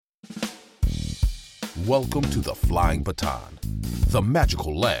Welcome to the Flying Baton, the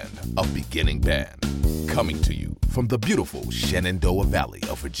magical land of beginning band. Coming to you from the beautiful Shenandoah Valley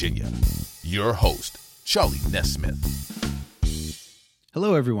of Virginia. Your host, Charlie Nesmith.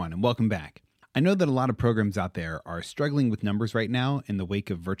 Hello, everyone, and welcome back. I know that a lot of programs out there are struggling with numbers right now in the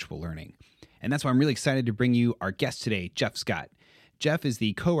wake of virtual learning. And that's why I'm really excited to bring you our guest today, Jeff Scott. Jeff is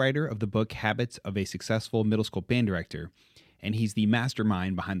the co-writer of the book Habits of a Successful Middle School Band Director, and he's the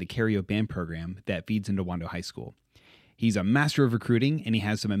mastermind behind the Karaoke Band program that feeds into Wando High School. He's a master of recruiting, and he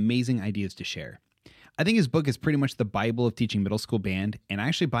has some amazing ideas to share. I think his book is pretty much the Bible of teaching middle school band, and I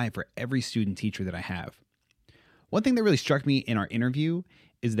actually buy it for every student teacher that I have. One thing that really struck me in our interview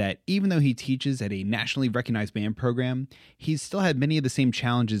is that even though he teaches at a nationally recognized band program, he's still had many of the same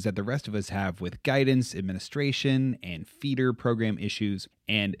challenges that the rest of us have with guidance, administration, and feeder program issues.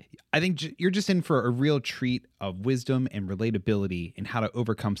 And I think you're just in for a real treat of wisdom and relatability in how to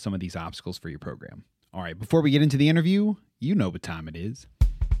overcome some of these obstacles for your program. All right, before we get into the interview, you know what time it is.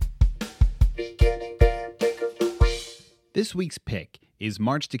 This week's pick is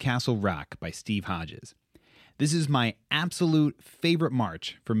March to Castle Rock by Steve Hodges. This is my absolute favorite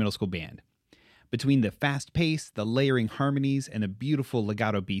march for middle school band. Between the fast pace, the layering harmonies, and the beautiful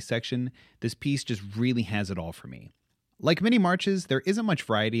legato B section, this piece just really has it all for me. Like many marches, there isn't much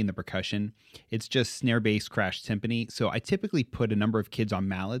variety in the percussion. It's just snare-bass crash timpani, so I typically put a number of kids on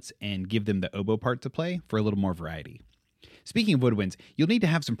mallets and give them the oboe part to play for a little more variety. Speaking of woodwinds, you'll need to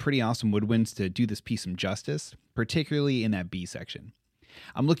have some pretty awesome woodwinds to do this piece some justice, particularly in that B section.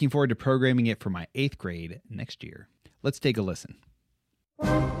 I'm looking forward to programming it for my 8th grade next year. Let's take a listen.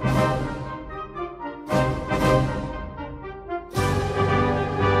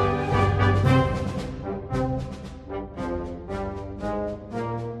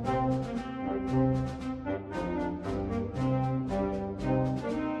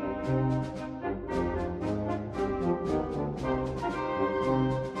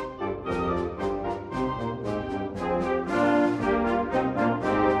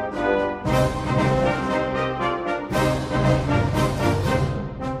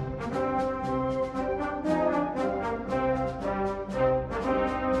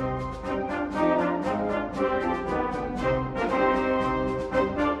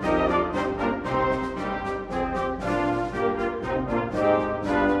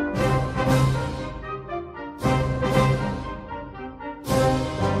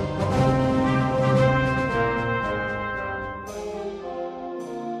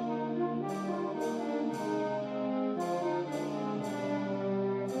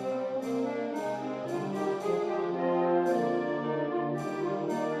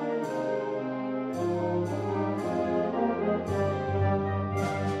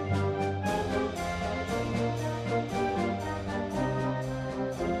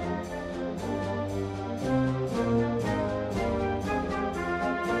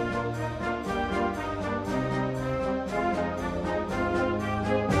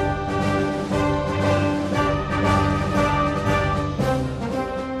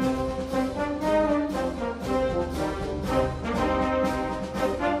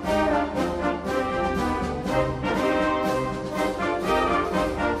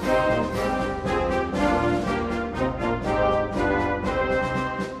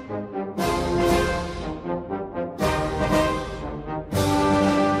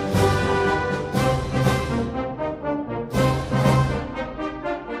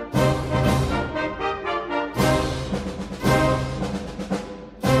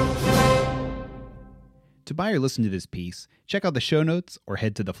 To buy or listen to this piece, check out the show notes or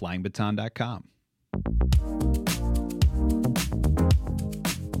head to theflyingbaton.com.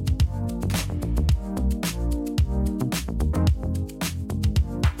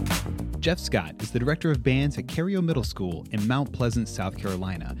 Jeff Scott is the director of bands at Karaoke Middle School in Mount Pleasant, South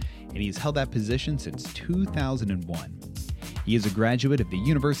Carolina, and he has held that position since 2001. He is a graduate of the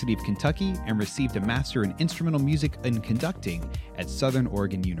University of Kentucky and received a Master in Instrumental Music and Conducting at Southern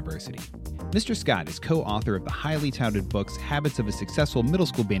Oregon University. Mr. Scott is co-author of the highly touted books Habits of a Successful Middle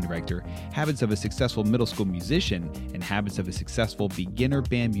School Band Director, Habits of a Successful Middle School Musician, and Habits of a Successful Beginner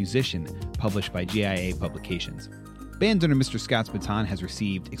Band Musician, published by GIA Publications. Bands under Mr. Scott's baton has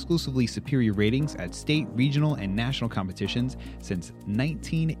received exclusively superior ratings at state, regional, and national competitions since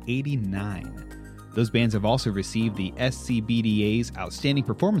 1989. Those bands have also received the SCBDA's Outstanding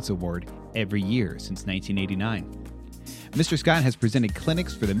Performance Award every year since 1989. Mr. Scott has presented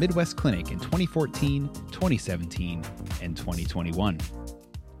clinics for the Midwest Clinic in 2014, 2017, and 2021.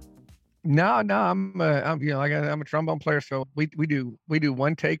 No, I'm a trombone player, so we do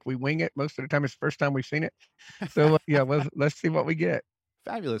one take, we wing it. Most of the time, it's the first time we've seen it. So let's see what we get.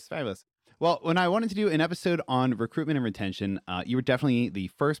 Fabulous. Well, when I wanted to do an episode on recruitment and retention, you were definitely the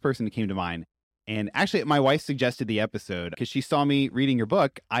first person that came to mind. And actually, my wife suggested the episode because she saw me reading your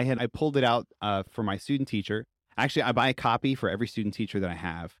book. I pulled it out for my student teacher. Actually, I buy a copy for every student teacher that I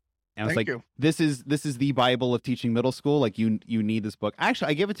have. And I was Thank like, you. this is the Bible of teaching middle school. Like you need this book. Actually,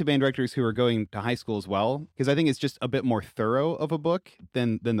 I give it to band directors who are going to high school as well, because I think it's just a bit more thorough of a book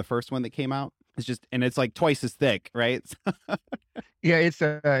than the first one that came out. It's just, and it's like twice as thick, right? Yeah, it's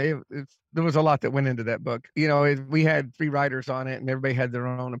there was a lot that went into that book. You know, we had 3 writers on it, and everybody had their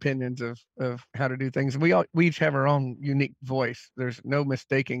own opinions of how to do things. We each have our own unique voice. There's no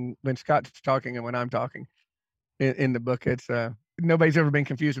mistaking when Scott's talking and when I'm talking in the book. It's nobody's ever been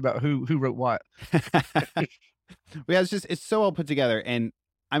confused about who wrote what. Yeah, it's so well put together. And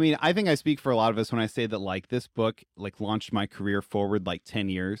I mean, I think I speak for a lot of us when I say that like this book like launched my career forward like 10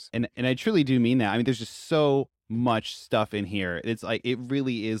 years. And I truly do mean that. I mean, there's just so much stuff in here. It's like it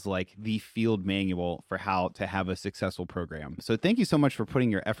really is like the field manual for how to have a successful program. So thank you so much for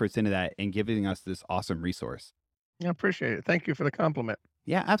putting your efforts into that and giving us this awesome resource. I appreciate it. Thank you for the compliment.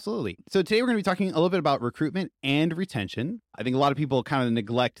 Yeah, absolutely. So today we're going to be talking a little bit about recruitment and retention. I think a lot of people kind of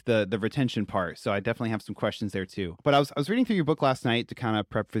neglect the retention part. So I definitely have some questions there too. But I was reading through your book last night to kind of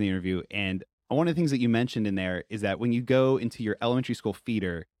prep for the interview. And one of the things that you mentioned in there is that when you go into your elementary school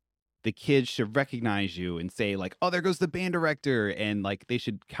feeder, the kids should recognize you and say like, oh, there goes the band director. And like, they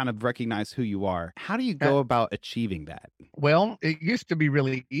should kind of recognize who you are. How do you go about achieving that? Well, it used to be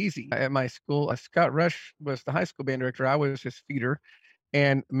really easy at my school. Scott Rush was the high school band director. I was his feeder.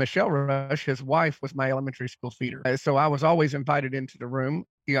 And Michelle Rush, his wife, was my elementary school feeder. So I was always invited into the room.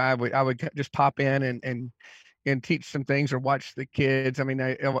 You know, I would just pop in and teach some things or watch the kids. I mean,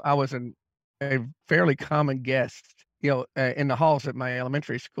 I was a fairly common guest, you know, in the halls at my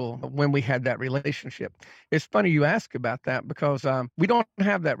elementary school when we had that relationship. It's funny you ask about that because we don't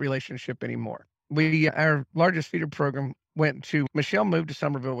have that relationship anymore. Our largest feeder program went to Michelle moved to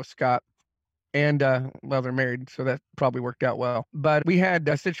Somerville with Scott. And, well, they're married, so that probably worked out well. But we had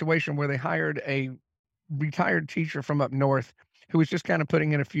a situation where they hired a retired teacher from up north who was just kind of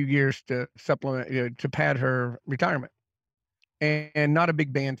putting in a few years to supplement, you know, to pad her retirement. And not a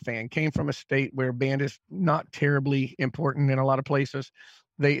big band fan, came from a state where band is not terribly important in a lot of places.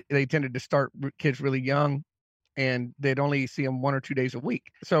 They tended to start kids really young, and they'd only see them 1 or 2 days a week.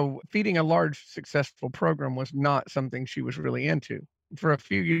 So feeding a large, successful program was not something she was really into. For a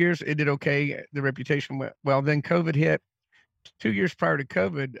few years, it did okay. The reputation went well. Then COVID hit. 2 years prior to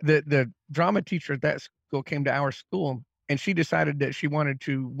COVID, the drama teacher at that school came to our school, and she decided that she wanted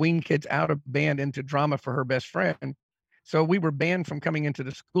to wean kids out of band into drama for her best friend. So we were banned from coming into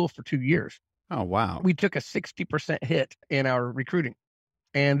the school for 2 years. Oh, wow. We took a 60% hit in our recruiting.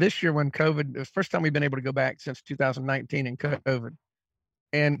 And this year when COVID, it was the first time we've been able to go back since 2019 and COVID.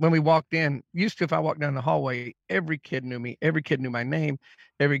 And when we walked in, used to, if I walked down the hallway, every kid knew me. Every kid knew my name.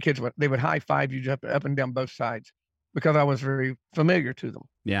 They would high five you up and down both sides because I was very familiar to them.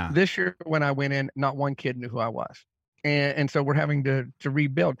 Yeah. This year, when I went in, not one kid knew who I was. And so we're having to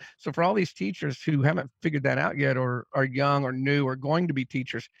rebuild. So for all these teachers who haven't figured that out yet or are young or new or going to be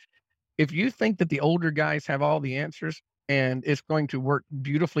teachers, if you think that the older guys have all the answers and it's going to work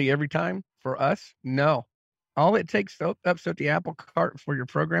beautifully every time for us, no. All it takes to upset the apple cart for your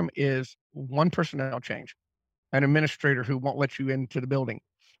program is one personnel change, an administrator who won't let you into the building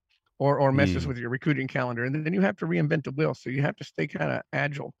or messes with your recruiting calendar. And then you have to reinvent the wheel. So you have to stay kind of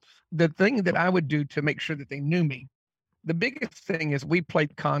agile. The thing that I would do to make sure that they knew me, the biggest thing is we play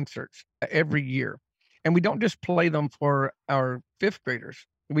concerts every year. And we don't just play them for our 5th graders.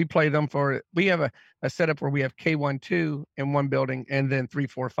 We have a setup where we have K1, 2 in one building, and then 3,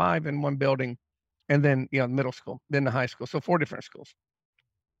 4, 5 in one building. And then, you know, middle school, then the high school. So 4 different schools.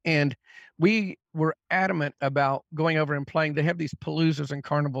 And we were adamant about going over and playing. They have these paloozas and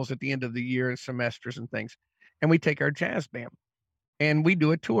carnivals at the end of the year and semesters and things. And we take our jazz band and we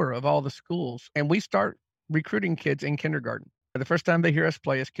do a tour of all the schools. And we start recruiting kids in kindergarten. The first time they hear us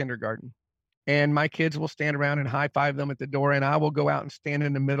play is kindergarten. And my kids will stand around and high five them at the door. And I will go out and stand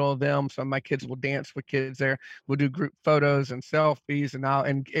in the middle of them. Some of my kids will dance with kids there. We'll do group photos and selfies. And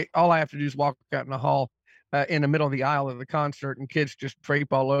all I have to do is walk out in the hall in the middle of the aisle of the concert, and kids just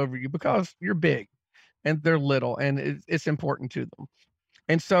drape all over you because you're big and they're little and it's important to them.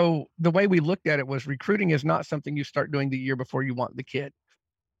 And so the way we looked at it was recruiting is not something you start doing the year before you want the kid.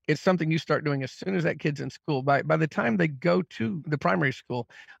 It's something you start doing as soon as that kid's in school. By the time they go to the primary school,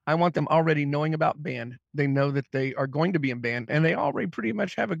 I want them already knowing about band. They know that they are going to be in band, and they already pretty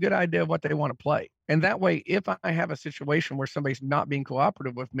much have a good idea of what they wanna play. And that way, if I have a situation where somebody's not being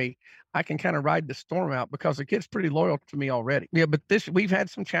cooperative with me, I can kinda ride the storm out because the kid's pretty loyal to me already. Yeah, but this we've had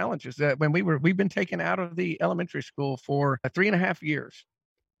some challenges that when we've been taken out of the elementary school for 3.5 years.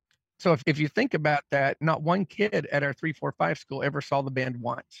 So if you think about that, not one kid at our 3, 4, 5 school ever saw the band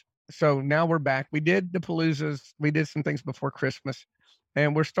once. So now we're back. We did the Paloozas, we did some things before Christmas,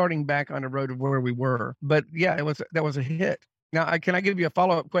 and we're starting back on the road of where we were. But yeah, that was a hit. Now, can I give you a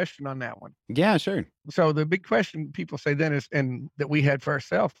follow-up question on that one? Yeah, sure. So the big question people say then is, and that we had for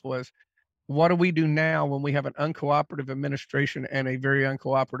ourselves was, what do we do now when we have an uncooperative administration and a very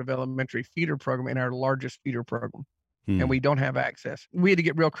uncooperative elementary feeder program in our largest feeder program? And Hmm. we don't have access. We had to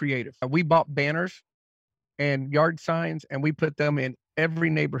get real creative. We bought banners and yard signs, and we put them in every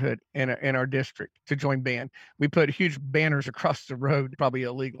neighborhood in our district to join band. We put huge banners across the road, probably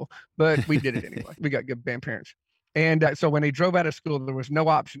illegal, but we did it anyway. We got good band parents. And so when they drove out of school, there was no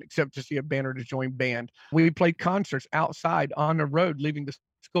option except to see a banner to join band. We played concerts outside on the road leaving the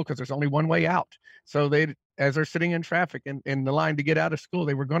school because there's only one way out. So as they're sitting in traffic in the line to get out of school,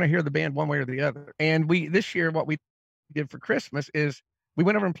 they were going to hear the band one way or the other. And this year, what we did for Christmas is we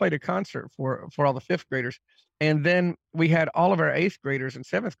went over and played a concert for all the 5th graders, and then we had all of our 8th graders and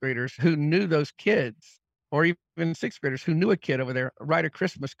 7th graders who knew those kids, or even 6th graders who knew a kid over there, write a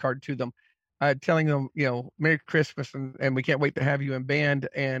Christmas card to them, telling them, "Merry Christmas, and we can't wait to have you in band,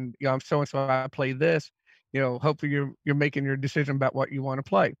 and, I'm so and so, I play this, hopefully you're making your decision about what you wanna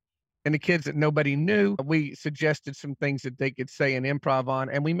play." And the kids that nobody knew, we suggested some things that they could say and improv on,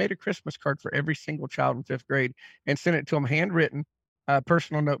 and we made a Christmas card for every single child in 5th grade and sent it to them handwritten, a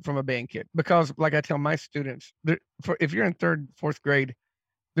personal note from a band kid. Because like I tell my students, if you're in 3rd, 4th grade,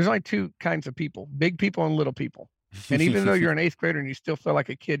 there's only 2 kinds of people, big people and little people. And even though you're an 8th grader and you still feel like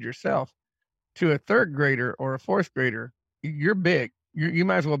a kid yourself, to a 3rd grader or a 4th grader, you're big. You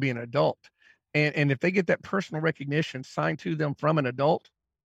might as well be an adult. And if they get that personal recognition signed to them from an adult,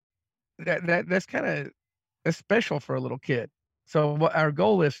 that's kinda that's special for a little kid. So what our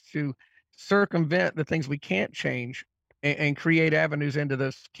goal is to circumvent the things we can't change and create avenues into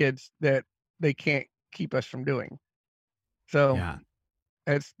those kids that they can't keep us from doing. So Yeah.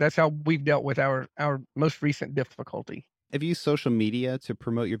 that's how we've dealt with our most recent difficulty. Have you used social media to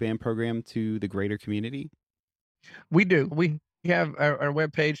promote your band program to the greater community? We do. We have our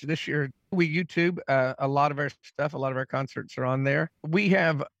webpage this year. We YouTube a lot of our stuff. A lot of our concerts are on there. We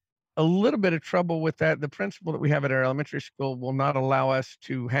have a little bit of trouble with that. The principal that we have at our elementary school will not allow us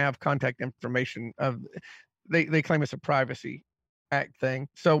to have contact information of. They claim it's a privacy act thing,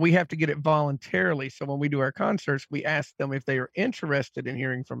 so we have to get it voluntarily. So when we do our concerts, we ask them if they are interested in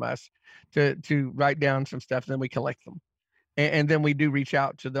hearing from us to write down some stuff. Then we collect them, and then we do reach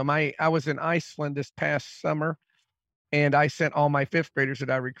out to them. I was in Iceland this past summer, and I sent all my 5th graders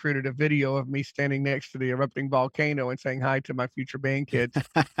that I recruited a video of me standing next to the erupting volcano and saying hi to my future band kids,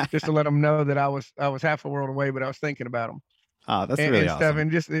 just to let them know that I was half a world away, but I was thinking about them Oh, that's really and stuff. awesome.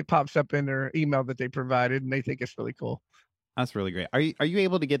 And just it pops up in their email that they provided, and they think it's really cool. That's really great. Are you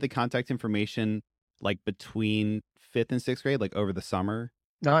able to get the contact information like between 5th and 6th grade, like over the summer?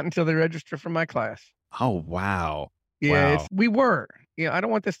 Not until they register for my class. Oh, wow. Yeah, Wow. we were. I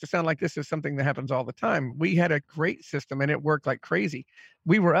don't want this to sound like this is something that happens all the time. We had a great system and it worked like crazy.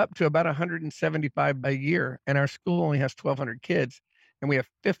 We were up to about 175 a year, and our school only has 1,200 kids, and we have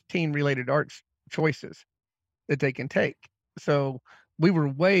 15 related arts choices that they can take. So we were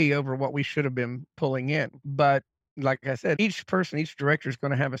way over what we should have been pulling in. But like I said, each person, each director is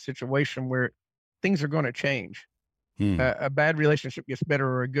going to have a situation where things are going to change. Hmm. A bad relationship gets better,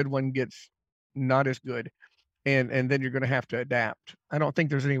 or a good one gets not as good, and then you're gonna have to adapt. I don't think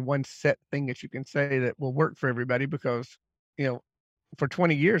there's any one set thing that you can say that will work for everybody because, you know, for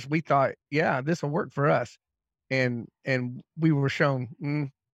 20 years we thought, "Yeah, this will work for us." And we were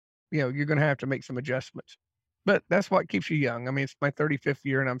shown, you're gonna have to make some adjustments. But that's what keeps you young. I mean, it's my 35th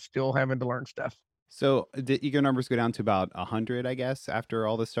year and I'm still having to learn stuff. So did your numbers go down to about 100, I guess, after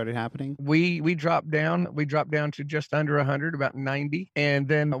all this started happening? We dropped down to just under 100, about 90, and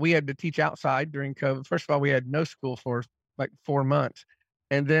then we had to teach outside during COVID. First of all, we had no school for like 4 months,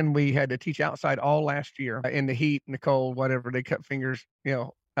 and then we had to teach outside all last year in the heat and the cold, whatever. They cut fingers,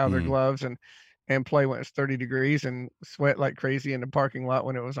 out of their Hmm. gloves and play when it's 30 degrees and sweat like crazy in the parking lot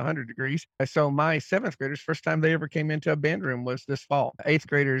when it was 100 degrees. So my 7th graders, first time they ever came into a band room was this fall. 8th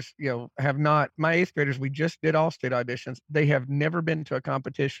graders, have not. My 8th graders, we just did all state auditions. They have never been to a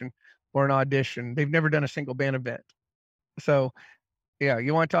competition or an audition. They've never done a single band event. So Yeah,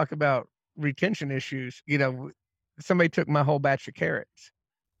 you want to talk about retention issues? Somebody took my whole batch of carrots,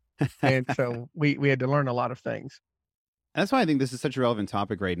 and so we had to learn a lot of things. That's why I think this is such a relevant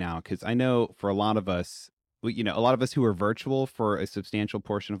topic right now, because I know for a lot of us, a lot of us who were virtual for a substantial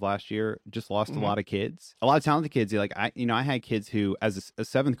portion of last year just lost a Hmm. lot of kids, a lot of talented kids. Like I had kids who, as a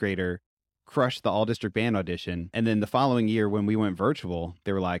seventh grader, crushed the all district band audition, and then the following year when we went virtual,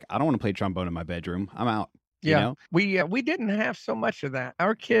 they were like, "I don't want to play trombone in my bedroom. I'm out." You Yeah, know? we didn't have so much of that.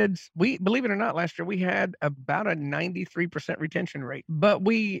 Our kids, we believe it or not, last year we had about a 93% retention rate, but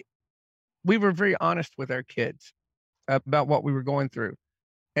we were very honest with our kids about what we were going through,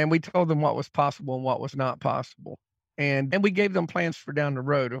 and we told them what was possible and what was not possible. And we gave them plans for down the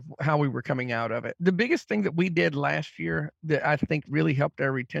road of how we were coming out of it. The biggest thing that we did last year that I think really helped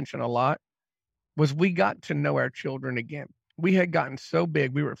our retention a lot was we got to know our children again. We had gotten so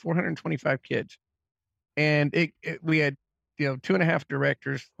big. We were at 425 kids, and we had, 2.5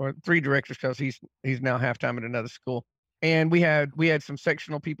 directors or 3 directors because he's now half-time at another school. And we had some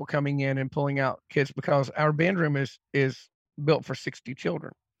sectional people coming in and pulling out kids because our band room is built for 60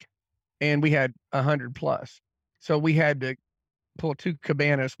 children, and we had 100 plus. So we had to pull 2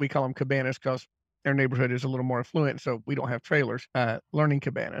 cabanas. We call them cabanas because our neighborhood is a little more affluent, so we don't have trailers. Learning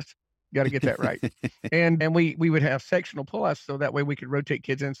cabanas. Gotta get that right. And we would have sectional pull-outs, so that way we could rotate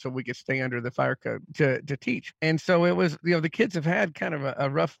kids in so we could stay under the fire code to teach. And so it was, the kids have had kind of a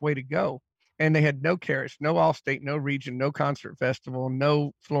rough way to go, and they had no carrots, no All-State, no region, no concert festival,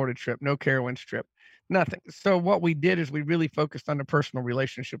 no Florida trip, no Carowinds trip, nothing. So what we did is we really focused on the personal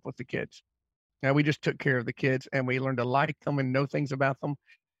relationship with the kids. Now we just took care of the kids, and we learned to like them and know things about them.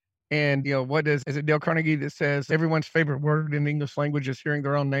 And, is it Dale Carnegie that says everyone's favorite word in the English language is hearing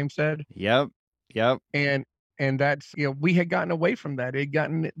their own name said? Yep. Yep. And that's, we had gotten away from that.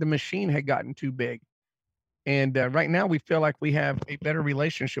 The machine had gotten too big. And right now we feel like we have a better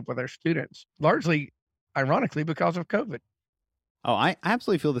relationship with our students, largely, ironically, because of COVID. Oh, I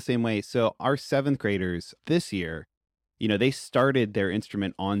absolutely feel the same way. So our seventh graders this year, they started their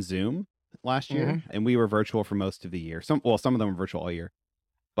instrument on Zoom last Hmm. year, and we were virtual for most of the year. Some of them were virtual all year.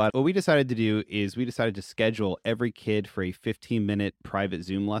 But what we decided to do is we decided to schedule every kid for a 15-minute private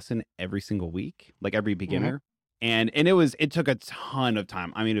Zoom lesson every single week, like every Hmm. beginner. And it took a ton of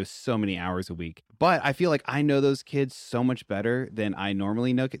time. I mean, it was so many hours a week. But I feel like I know those kids so much better than I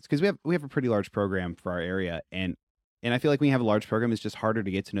normally know kids, because we have a pretty large program for our area, and I feel like when you have a large program, it's just harder to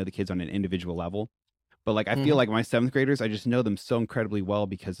get to know the kids on an individual level. But like I feel Hmm. like my seventh graders, I just know them so incredibly well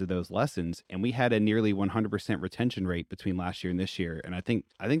because of those lessons, and we had a nearly 100% retention rate between last year and this year, and I think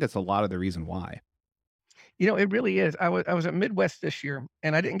that's a lot of the reason why. It really is. I was at Midwest this year,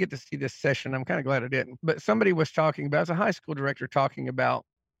 and I didn't get to see this session. I'm kind of glad I didn't. But somebody was talking about, as a high school director, talking about,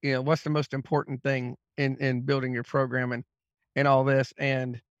 what's the most important thing in building your program and all this.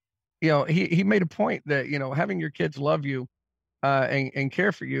 And he made a point that, having your kids love you and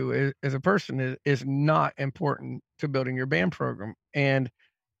care for you as a person is not important to building your band program. And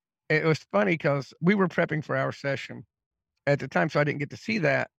it was funny because we were prepping for our session at the time, so I didn't get to see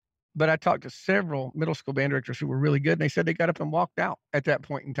that. But I talked to several middle school band directors who were really good, and they said they got up and walked out at that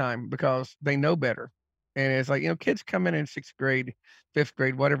point in time because they know better. And it's like, kids come in 6th grade, 5th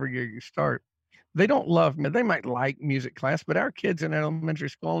grade, whatever year you start. They don't love me. They might like music class, but our kids in elementary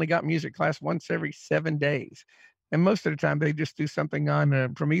school only got music class once every 7 days. And most of the time they just do something on a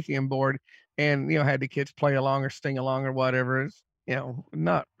Promethean board and, had the kids play along or sing along or whatever. It's,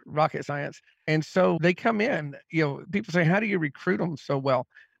 not rocket science. And so they come in, people say, how do you recruit them so well?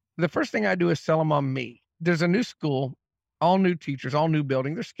 The first thing I do is sell them on me. There's a new school, all new teachers, all new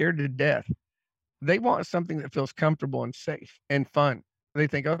building. They're scared to death. They want something that feels comfortable and safe and fun. They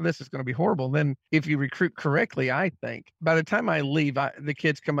think, oh, this is going to be horrible. Then, if you recruit correctly, I think by the time I leave, the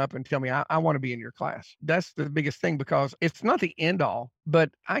kids come up and tell me, I want to be in your class. That's the biggest thing because it's not the end all,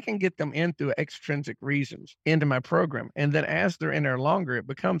 but I can get them in through extrinsic reasons into my program. And then as they're in there longer, it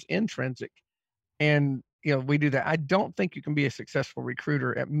becomes intrinsic. And, we do that. I don't think you can be a successful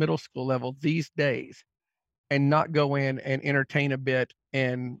recruiter at middle school level these days and not go in and entertain a bit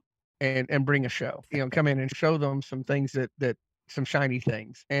and bring a show. Come in and show them some things that some shiny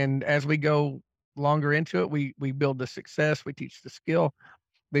things. And as we go longer into it, we build the success, we teach the skill.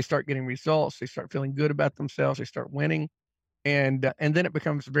 They start getting results, they start feeling good about themselves, they start winning. And then it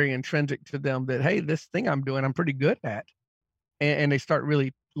becomes very intrinsic to them that, hey, this thing I'm doing, I'm pretty good at. And they start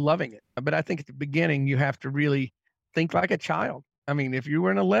really loving it. But I think at the beginning, you have to really think like a child. I mean, if you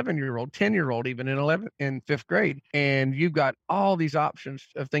were an 11-year-old, 10-year-old, even in 5th grade, and you've got all these options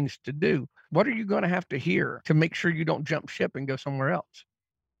of things to do, what are you going to have to hear to make sure you don't jump ship and go somewhere else?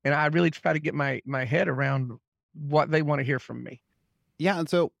 And I really try to get my head around what they want to hear from me. Yeah. And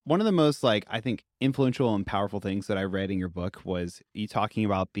so one of the most I think influential and powerful things that I read in your book was you talking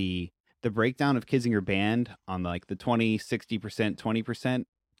about the breakdown of kids in your band on the 20, 60%, 20%.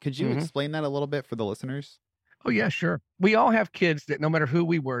 Could you Mhm. explain that a little bit for the listeners? Oh, yeah, sure. We all have kids that no matter who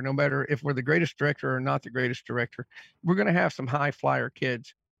we were, no matter if we're the greatest director or not the greatest director, we're going to have some high flyer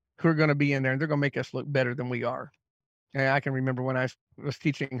kids who are going to be in there and they're going to make us look better than we are. And I can remember when I was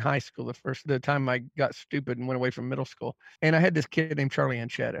teaching high school, the time I got stupid and went away from middle school. And I had this kid named Charlie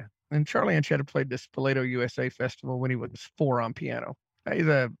Anchetta. And Charlie Anchetta played this Spoleto USA festival when he was 4 on piano. He's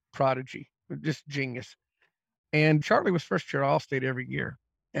a prodigy, just genius. And Charlie was first year All-State every year.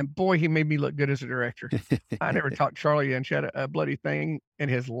 And boy, he made me look good as a director. I never taught Charlie Anchetta a bloody thing in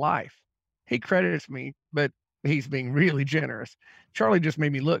his life. He credits me, but he's being really generous. Charlie just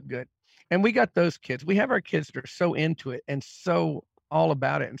made me look good. And we got those kids. We have our kids that are so into it and so all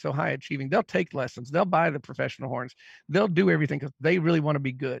about it and so high achieving. They'll take lessons. They'll buy the professional horns. They'll do everything because they really want to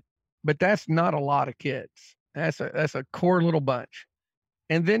be good. But that's not a lot of kids. That's a core little bunch.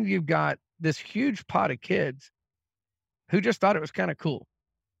 And then you've got this huge pot of kids who just thought it was kind of cool.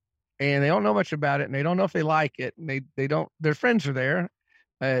 And they don't know much about it, and they don't know if they like it, and they don't their friends are there.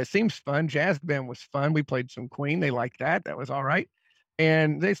 It seems fun. Jazz band was fun. We played some Queen. They liked that. That was all right.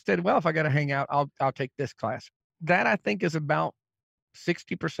 And they said, "Well, if I got to hang out, I'll take this class." That I think is about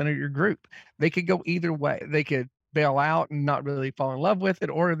 60% of your group. They could go either way. They could bail out and not really fall in love with it,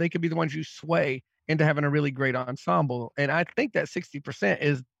 or they could be the ones you sway into having a really great ensemble. And I think that 60%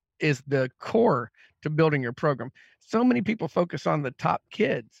 is the core to building your program. So many people focus on the top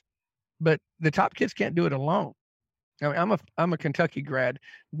kids, but the top kids can't do it alone. I mean, I'm a Kentucky grad.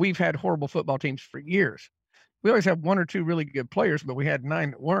 We've had horrible football teams for years. We always have 1 or 2 really good players, but we had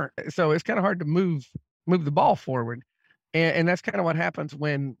 9 that weren't. So it's kind of hard to move the ball forward. And that's kind of what happens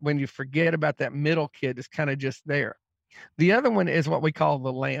when you forget about that middle kid that's kind of just there. The other one is what we call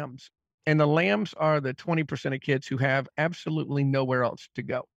the lambs. And the lambs are the 20% of kids who have absolutely nowhere else to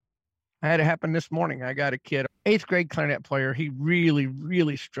go. I had it happen this morning. I got a kid, 8th grade clarinet player. He really,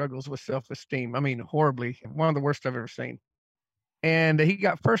 really struggles with self-esteem. I mean, horribly. One of the worst I've ever seen. And he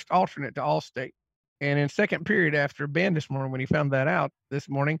got first alternate to All-State. And in second period after band this morning, when he found that out this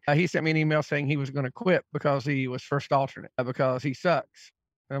morning, he sent me an email saying he was going to quit because he was first alternate, because he sucks.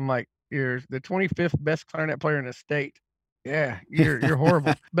 And I'm like, you're the 25th best clarinet player in the state. Yeah, you're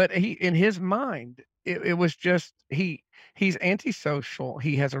horrible. But he, in his mind, it was just he's antisocial.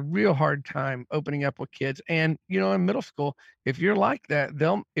 He has a real hard time opening up with kids. And in middle school, if you're like that,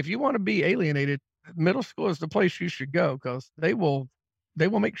 if you want to be alienated, middle school is the place you should go, because they will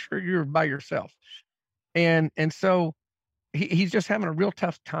make sure you're by yourself. And so he's just having a real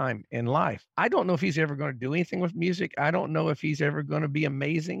tough time in life. I don't know if he's ever going to do anything with music. I don't know if he's ever going to be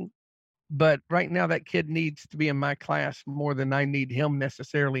amazing. But right now, that kid needs to be in my class more than I need him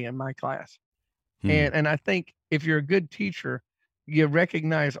necessarily in my class. And I think if you're a good teacher, you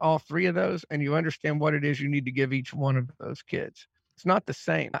recognize all 3 of those and you understand what it is you need to give each one of those kids. It's not the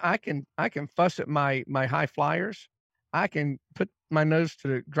same. I can fuss at my high flyers. I can put my nose to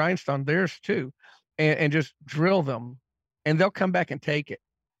the grindstone, theirs too, and just drill them, and they'll come back and take it.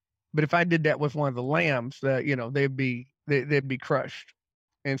 But if I did that with one of the lambs, they'd be crushed.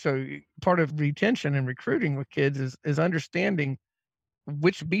 And so part of retention and recruiting with kids is understanding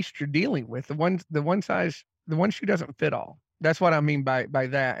which beast you're dealing with. The one shoe doesn't fit all. That's what I mean by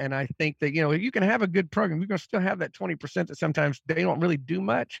that. And I think that, you can have a good program. You're going to still have that 20% that sometimes they don't really do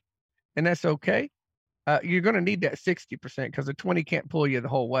much, and that's okay. You're going to need that 60% because the 20 can't pull you the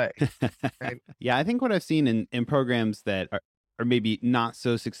whole way. Right? Yeah, I think what I've seen in programs that are maybe not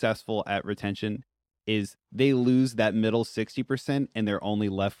so successful at retention is they lose that middle 60% and they're only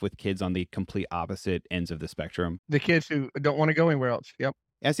left with kids on the complete opposite ends of the spectrum. The kids who don't want to go anywhere else. Yep.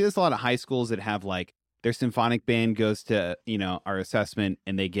 I see this a lot of high schools that have their symphonic band goes to, our assessment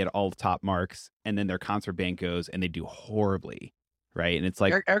and they get all the top marks, and then their concert band goes and they do horribly. Right. And it's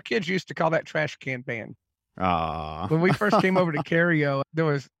like our kids used to call that trash can band. Ah, When we first came over to Cario,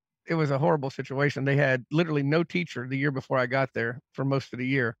 it was a horrible situation. They had literally no teacher the year before I got there for most of the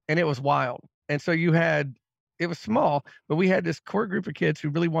year, and it was wild. And so it was small, but we had this core group of kids who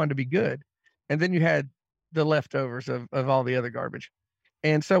really wanted to be good. And then you had the leftovers of all the other garbage.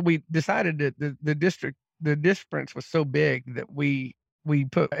 And so we decided that the difference was so big that we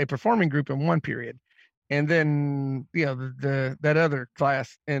put a performing group in one period, and then that other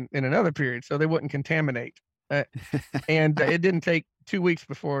class in another period, so they wouldn't contaminate. And it didn't take 2 weeks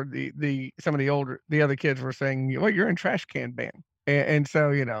before some of the other kids were saying, "Well, you're in trash can band." And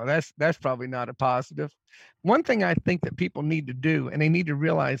so, that's probably not a positive. One thing I think that people need to do, and they need to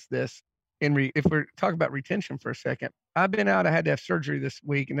realize this, if we're talking about retention for a second, I've been out. I had to have surgery this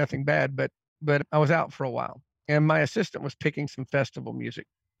week, and nothing bad, but I was out for a while, and my assistant was picking some festival music,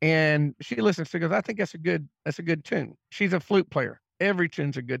 and she listens. She goes, "I think that's a good tune." She's a flute player. Every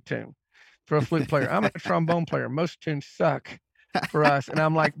tune's a good tune for a flute player. I'm a trombone player. Most tunes suck for us, and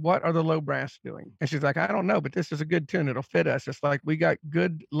I'm like, "What are the low brass doing?" And she's like, "I don't know, but this is a good tune. It'll fit us." It's like we got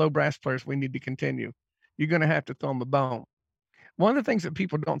good low brass players. We need to continue. You're going to have to throw them a bone. One of the things that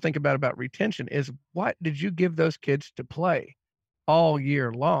people don't think about retention is what did you give those kids to play all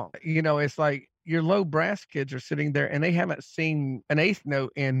year long? It's like your low brass kids are sitting there and they haven't seen an eighth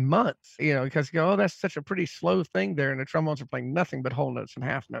note in months, because you go, oh, that's such a pretty slow thing there. And the trombones are playing nothing but whole notes and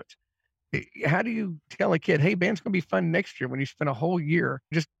half notes. How do you tell a kid, hey, band's going to be fun next year when you spend a whole year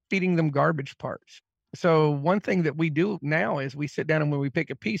just feeding them garbage parts? So one thing that we do now is we sit down and when we pick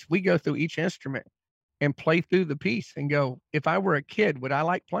a piece, we go through each instrument and play through the piece and go, if I were a kid, would I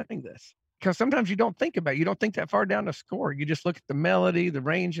like playing this? Because sometimes you don't think about it. You don't think that far down the score. You just look at the melody, the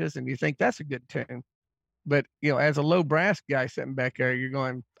ranges, and you think that's a good tune. But, as a low brass guy sitting back there, you're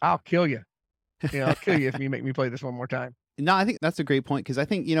going, I'll kill you. I'll kill you if you make me play this one more time. No, I think that's a great point because I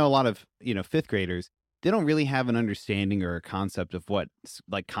think, a lot of, fifth graders, they don't really have an understanding or a concept of what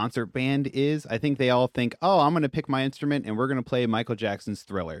like concert band is. I think they all think, oh, I'm going to pick my instrument and we're going to play Michael Jackson's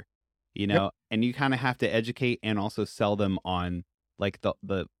Thriller, Yep. and you kind of have to educate and also sell them on like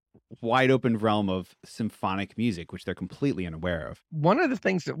the wide open realm of symphonic music, which they're completely unaware of. One of the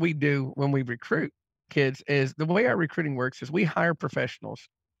things that we do when we recruit kids is the way our recruiting works is we hire professionals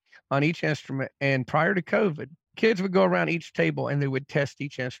on each instrument. And prior to COVID, kids would go around each table and they would test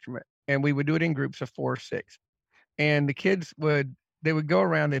each instrument. And we would do it in groups of 4 or 6. And the kids they would go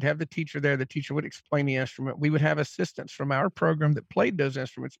around, they'd have the teacher there. The teacher would explain the instrument. We would have assistants from our program that played those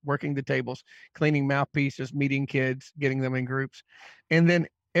instruments, working the tables, cleaning mouthpieces, meeting kids, getting them in groups. And then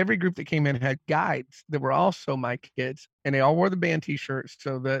every group that came in had guides that were also my kids, and they all wore the band t-shirts.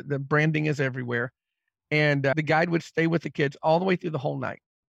 So the branding is everywhere. And the guide would stay with the kids all the way through the whole night.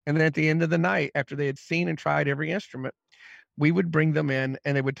 And then at the end of the night, after they had seen and tried every instrument, we would bring them in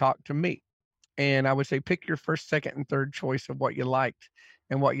and they would talk to me. And I would say, pick your first, second, and third choice of what you liked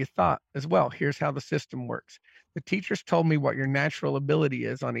and what you thought as well. Here's how the system works. The teachers told me what your natural ability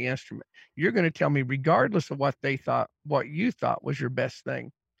is on the instrument. You're going to tell me, regardless of what they thought, what you thought was your best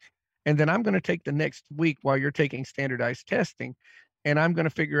thing. And then I'm going to take the next week while you're taking standardized testing, and I'm going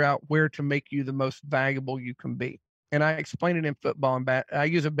to figure out where to make you the most valuable you can be. And I explain it in football and I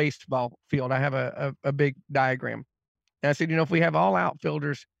use a baseball field. I have a big diagram. And I said, if we have all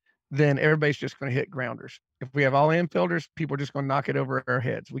outfielders, then everybody's just going to hit grounders. If we have all infielders, people are just going to knock it over our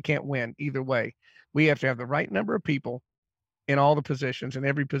heads. We can't win either way. We have to have the right number of people in all the positions and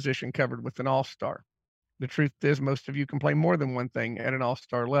every position covered with an all-star. The truth is most of you can play more than one thing at an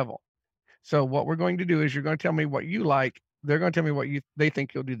all-star level. So what we're going to do is you're going to tell me what you like. They're going to tell me what they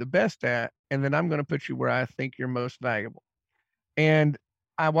think you'll do the best at. And then I'm going to put you where I think you're most valuable. And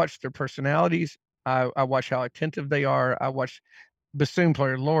I watch their personalities. I watch how attentive they are. I watch bassoon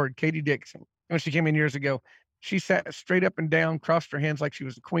player, Lord, Katie Dixon. When she came in years ago, she sat straight up and down, crossed her hands like she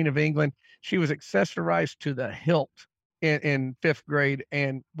was the Queen of England. She was accessorized to the hilt in 5th grade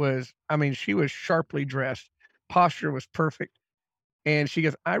and she was sharply dressed. Posture was perfect. And she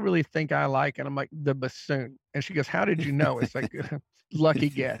goes, I really think I like, and I'm like, the bassoon. And she goes, how did you know? It's like, lucky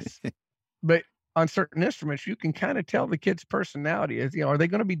guess. But on certain instruments, you can kind of tell the kid's personality is, are they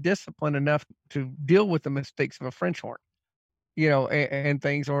going to be disciplined enough to deal with the mistakes of a French horn, and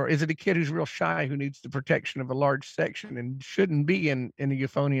things, or is it a kid who's real shy who needs the protection of a large section and shouldn't be in the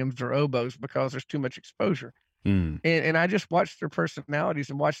euphoniums or oboes because there's too much exposure. And I just watch their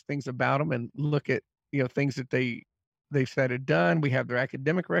personalities and watch things about them and look at, things that they've said and done. We have their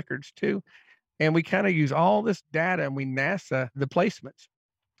academic records too. And we kind of use all this data and we NASA the placements.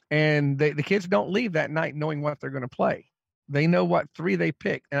 And the kids don't leave that night knowing what they're going to play. They know what 3 they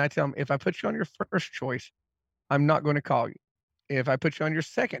pick. And I tell them, if I put you on your first choice, I'm not going to call you. If I put you on your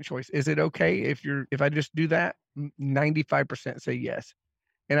second choice, is it okay if I just do that? 95% say yes.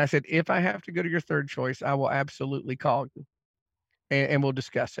 And I said, if I have to go to your third choice, I will absolutely call you and we'll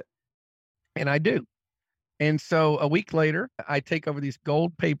discuss it. And I do. And so a week later, I take over these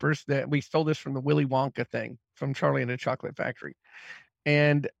gold papers that we stole this from the Willy Wonka thing from Charlie and the Chocolate Factory.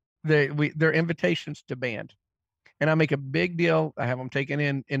 And they're invitations to band. And I make a big deal. I have them taken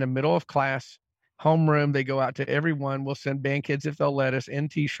in the middle of class, homeroom. They go out to everyone. We'll send band kids if they'll let us in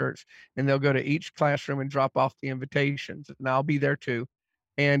t-shirts, and they'll go to each classroom and drop off the invitations. And I'll be there too.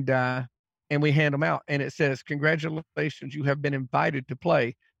 And we hand them out. And it says, congratulations, you have been invited to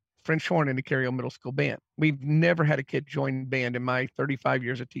play French horn in the Carriole Middle School band. We've never had a kid join band in my 35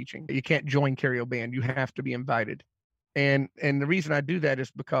 years of teaching. You can't join Carriole band. You have to be invited. And the reason I do that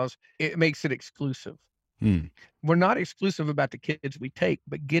is because it makes it exclusive. Hmm. We're not exclusive about the kids we take,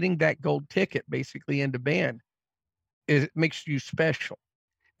 but getting that gold ticket basically into band makes you special.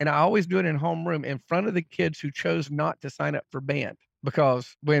 And I always do it in homeroom in front of the kids who chose not to sign up for band.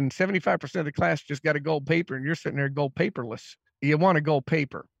 Because when 75% of the class just got a gold paper and you're sitting there gold paperless, you want a gold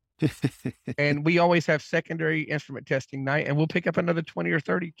paper. And we always have secondary instrument testing night, and we'll pick up another 20 or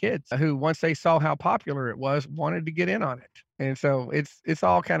 30 kids who, once they saw how popular it was, wanted to get in on it. And so it's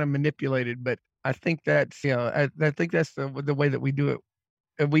all kind of manipulated, but I think that's, I think that's the way that we do it.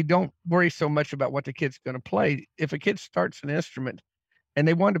 And we don't worry so much about what the kid's going to play. If a kid starts an instrument and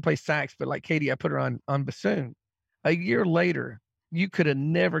they wanted to play sax, but like Katie, I put her on bassoon. A year later, you could have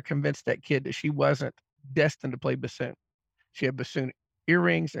never convinced that kid that she wasn't destined to play bassoon. She had bassoon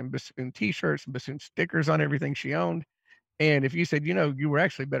earrings and bassoon t-shirts and bassoon stickers on everything she owned. And if you said, you were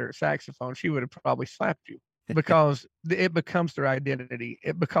actually better at saxophone, she would have probably slapped you because it becomes their identity.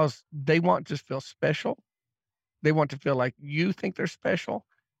 Because they want to feel special. They want to feel like you think they're special,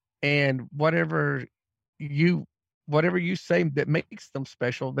 and whatever you say that makes them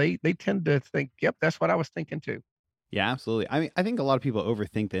special, they tend to think, yep, that's what I was thinking too. Yeah, absolutely. I mean, I think a lot of people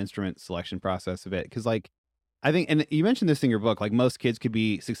overthink the instrument selection process a bit because, like, I think, and you mentioned this in your book, like most kids could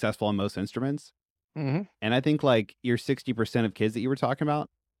be successful on most instruments. Mm-hmm. And I think like your 60% of kids that you were talking about,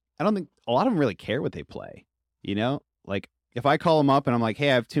 I don't think a lot of them really care what they play. Like if I call them up and I'm like,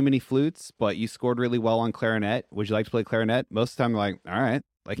 hey, I have too many flutes, but you scored really well on clarinet. Would you like to play clarinet? Most of the time, they're like, all right.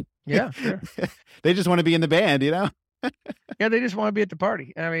 Like, yeah, sure. They just want to be in the band, Yeah, they just want to be at the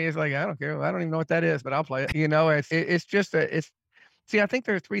party. I mean, it's like, I don't care. I don't even know what that is, but I'll play it. It's just see, I think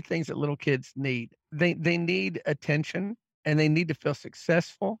there are three things that little kids need. They need attention, and they need to feel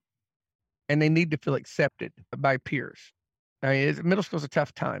successful, and they need to feel accepted by peers. I mean, middle school's a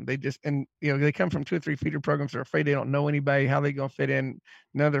tough time. They come from 2 or 3 feeder programs. They're afraid they don't know anybody. How they going to fit in?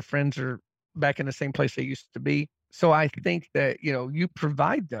 None of their friends are back in the same place they used to be. So I think that, you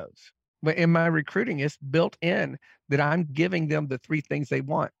provide those. But in my recruiting, it's built in that I'm giving them the 3 things they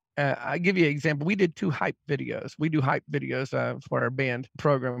want. I give you an example. We did 2 hype videos. We do hype videos for our band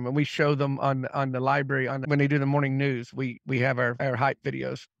program, and we show them on the library when they do the morning news. We have our hype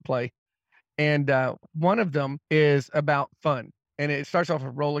videos play. And one of them is about fun. And it starts off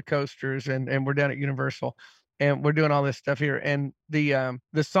with roller coasters, and we're down at Universal, and we're doing all this stuff here. And the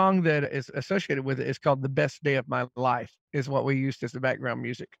song that is associated with it is called "The Best Day of My Life," is what we used as the background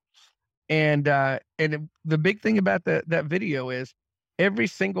music. And the big thing about that video is every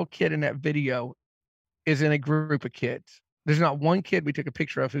single kid in that video is in a group of kids. There's not one kid we took a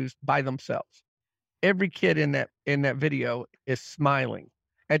picture of who's by themselves. Every kid in that video is smiling.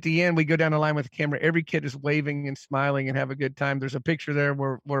 At the end, we go down the line with the camera. Every kid is waving and smiling and have a good time. There's a picture there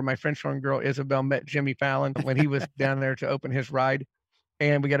where my French horn girl Isabel met Jimmy Fallon when he was down there to open his ride.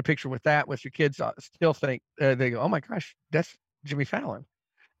 And we got a picture with that, which your kids still think, they go, oh my gosh, that's Jimmy Fallon.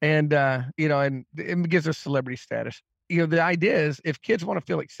 And, and it gives us celebrity status. The idea is if kids want to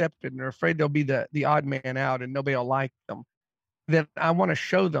feel accepted and they're afraid they'll be the odd man out and nobody will like them, then I want to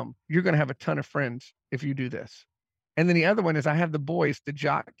show them you're going to have a ton of friends if you do this. And then the other one is I have the boys, the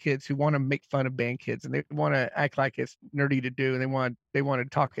jock kids who want to make fun of band kids, and they want to act like it's nerdy to do, and they want to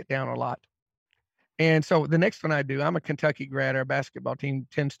talk it down a lot. And so the next one I do, I'm a Kentucky grad. Our basketball team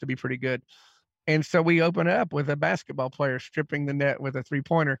tends to be pretty good. And so we open up with a basketball player stripping the net with a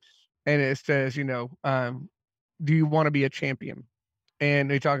 3-pointer. And it says, do you want to be a champion? And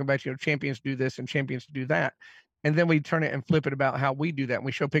they talk about, champions do this and champions do that. And then we turn it and flip it about how we do that. And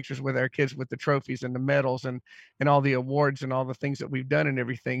we show pictures with our kids with the trophies and the medals and all the awards and all the things that we've done and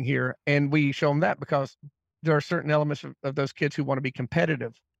everything here. And we show them that because there are certain elements of those kids who want to be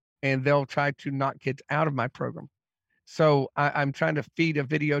competitive, and they'll try to knock kids out of my program. So I'm trying to feed a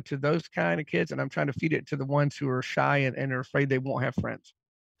video to those kind of kids, and I'm trying to feed it to the ones who are shy and are afraid they won't have friends.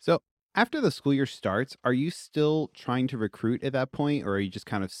 So after the school year starts, are you still trying to recruit at that point, or are you just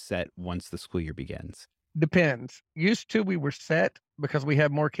kind of set once the school year begins? Depends. Used to, we were set because we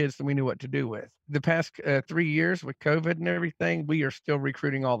had more kids than we knew what to do with. The past 3 years with COVID and everything, we are still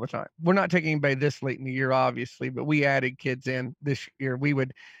recruiting all the time. We're not taking anybody this late in the year, obviously, but we added kids in this year.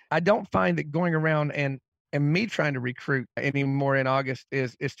 I don't find that going around and me trying to recruit anymore in August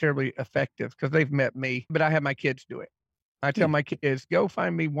is terribly effective because they've met me, but I have my kids do it. I tell my kids, go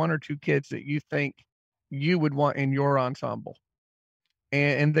find me 1 or 2 kids that you think you would want in your ensemble.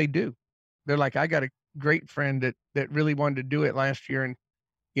 And they do. They're like, I got a great friend that really wanted to do it last year. And,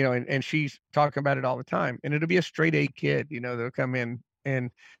 and she's talking about it all the time, and it'll be a straight A kid, they'll come in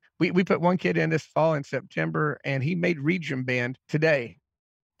And we put one kid in this fall in September, and he made region band today,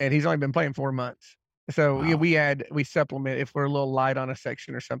 and he's only been playing 4 months. So, yeah, Wow. we supplement if we're a little light on a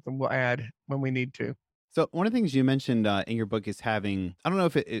section or something, we'll add when we need to. So one of the things you mentioned in your book is having, I don't know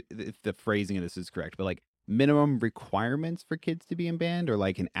if the phrasing of this is correct, but like minimum requirements for kids to be in band or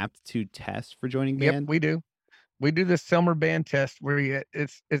like an aptitude test for joining Yep, band. we do. We do this summer band test where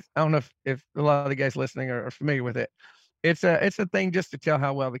it's I don't know if a lot of the guys listening are familiar with it. It's a thing just to tell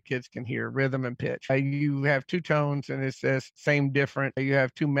how well the kids can hear rhythm and pitch. You have 2 tones and it says same, different. You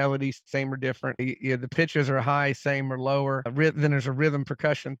have 2 melodies, same or different. The pitches are high, same or lower. Then there's a rhythm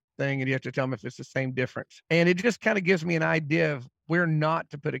percussion thing, and you have to tell them if it's the same difference. And it just kind of gives me an idea of where not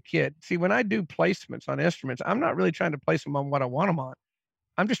to put a kid. See, when I do placements on instruments, I'm not really trying to place them on what I want them on.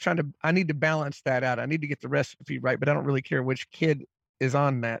 I need to balance that out. I need to get the recipe right, but I don't really care which kid is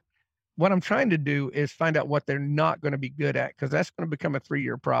on that. What I'm trying to do is find out what they're not going to be good at, because that's going to become a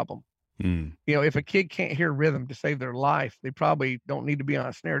 3-year problem. Hmm. If a kid can't hear rhythm to save their life, they probably don't need to be on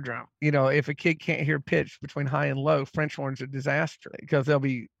a snare drum. If a kid can't hear pitch between high and low, French horn's a disaster because they'll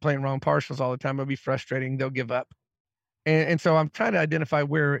be playing wrong partials all the time. It'll be frustrating. They'll give up. And so I'm trying to identify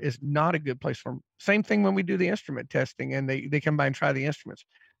where is not a good place for them. Same thing when we do the instrument testing and they come by and try the instruments.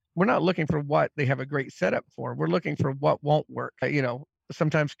 We're not looking for what they have a great setup for. We're looking for what won't work.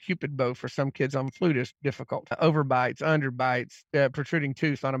 Sometimes Cupid bow for some kids on flute is difficult. Overbites, underbites, protruding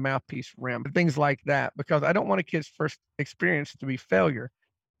tooth on a mouthpiece rim, things like that, because I don't want a kid's first experience to be failure.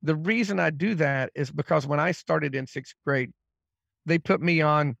 The reason I do that is because when I started in 6th grade, the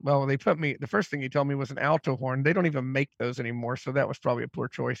first thing he told me was an alto horn. They don't even make those anymore, so that was probably a poor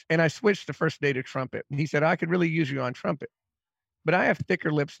choice. And I switched the first day to trumpet. And he said, I could really use you on trumpet. But I have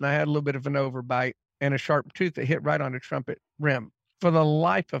thicker lips and I had a little bit of an overbite and a sharp tooth that hit right on the trumpet rim. For the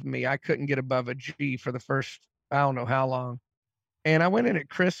life of me, I couldn't get above a G for the first, I don't know how long. And I went in at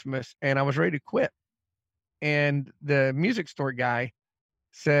Christmas and I was ready to quit. And the music store guy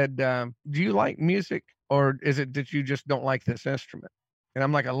said, do you like music, or is it that you just don't like this instrument? And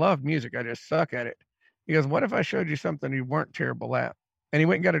I'm like, I love music. I just suck at it. He goes, what if I showed you something you weren't terrible at? And he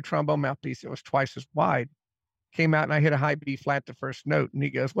went and got a trombone mouthpiece that was twice as wide. Came out and I hit a high B flat the first note. And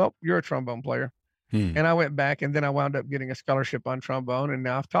he goes, well, you're a trombone player. Hmm. And I went back and then I wound up getting a scholarship on trombone. And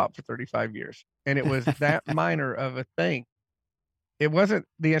now I've taught for 35 years. And it was that minor of a thing. It wasn't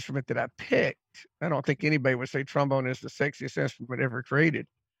the instrument that I picked. I don't think anybody would say trombone is the sexiest instrument ever created.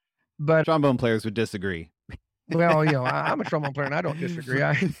 But Trombone players would disagree. well, I'm a trombone player and I don't disagree.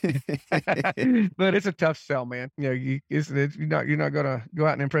 But it's a tough sell, man. You're not going to go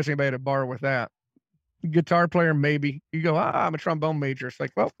out and impress anybody at a bar with that. Guitar player, maybe. You go, I'm a trombone major. It's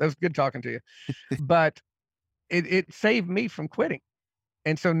like, well, that was good talking to you. But it saved me from quitting.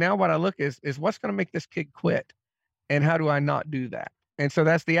 And so now what I look is what's going to make this kid quit? And how do I not do that? And so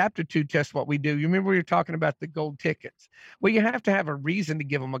that's the aptitude test, what we do. You remember we were talking about the gold tickets. Well, you have to have a reason to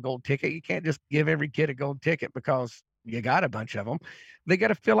give them a gold ticket. You can't just give every kid a gold ticket because you got a bunch of them. They got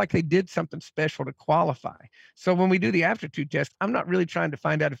to feel like they did something special to qualify. So when we do the aptitude test, I'm not really trying to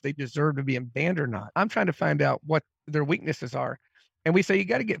find out if they deserve to be in band or not. I'm trying to find out what their weaknesses are. And we say, you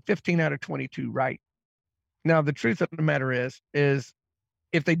got to get 15 out of 22 right. Now, the truth of the matter is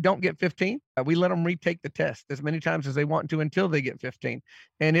if they don't get 15, we let them retake the test as many times as they want to until they get 15.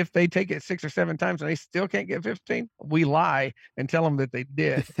 And if they take it 6 or 7 times and they still can't get 15, we lie and tell them that they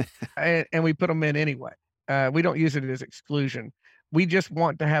did. and we put them in anyway. We don't use it as exclusion. We just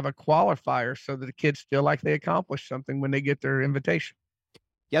want to have a qualifier so that the kids feel like they accomplished something when they get their invitation.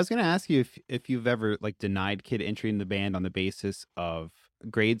 Yeah, I was going to ask you if you've ever like denied kid entry in the band on the basis of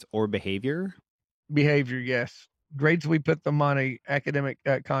grades or behavior. Behavior, yes. Grades, we put them on a academic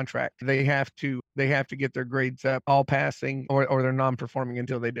contract. They have to get their grades up, all passing, or they're non-performing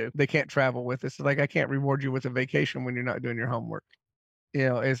until they do. They can't travel with us. Like, I can't reward you with a vacation when you're not doing your homework.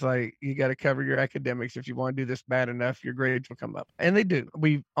 It's like you got to cover your academics. If you want to do this bad enough, your grades will come up. And they do.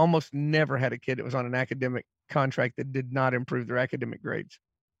 We've almost never had a kid that was on an academic contract that did not improve their academic grades.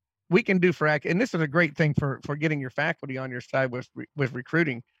 We can do and this is a great thing for getting your faculty on your side with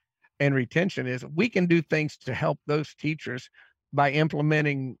recruiting and retention, is we can do things to help those teachers by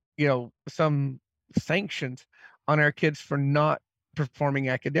implementing, some sanctions on our kids for not performing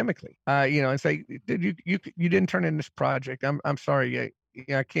academically. And say, dude, you didn't turn in this project. I'm sorry.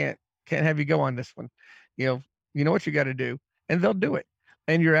 I can't have you go on this one. You know what you got to do, and they'll do it.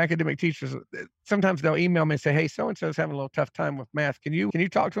 And your academic teachers, sometimes they'll email me and say, hey, so-and-so's having a little tough time with math. Can you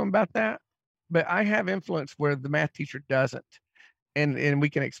talk to them about that? But I have influence where the math teacher doesn't. And we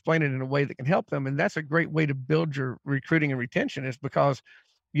can explain it in a way that can help them. And that's a great way to build your recruiting and retention, is because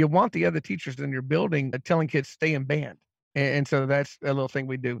you want the other teachers in your building telling kids stay in band. And so that's a little thing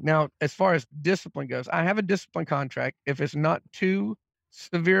we do. Now, as far as discipline goes, I have a discipline contract. If it's not too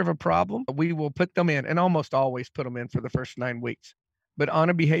severe of a problem, we will put them in, and almost always put them in for the first 9 weeks. But on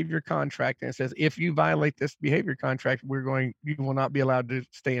a behavior contract, and it says, if you violate this behavior contract, you will not be allowed to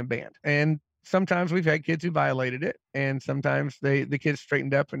stay in band. And sometimes we've had kids who violated it, and sometimes the kids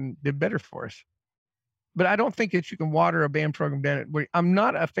straightened up and did better for us. But I don't think that you can water a band program down. I'm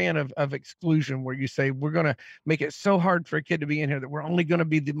not a fan of exclusion, where you say we're going to make it so hard for a kid to be in here that we're only going to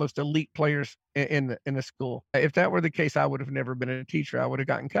be the most elite players in the school. If that were the case, I would have never been a teacher. I would have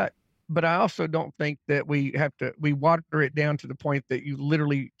gotten cut. But I also don't think that we water it down to the point that you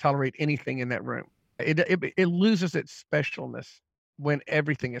literally tolerate anything in that room. It loses its specialness when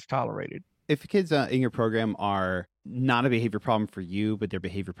everything is tolerated. If kids in your program are not a behavior problem for you, but they're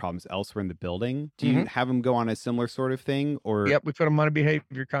behavior problems elsewhere in the building, do you have them go on a similar sort of thing? Or Yep, we put them on a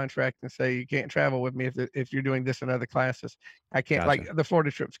behavior contract and say, you can't travel with me if you're doing this in other classes. I can't, Gotcha. like the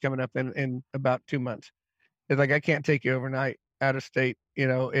Florida trip's coming up in about 2 months. It's like, I can't take you overnight out of state,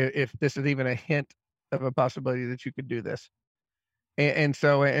 if this is even a hint of a possibility that you could do this. And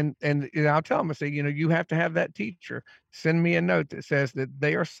so I'll tell them, I say, you have to have that teacher send me a note that says that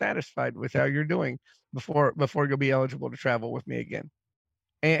they are satisfied with how you're doing before you'll be eligible to travel with me again.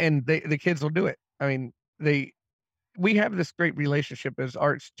 And the kids will do it. I mean, we have this great relationship as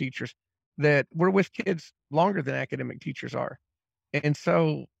arts teachers that we're with kids longer than academic teachers are. And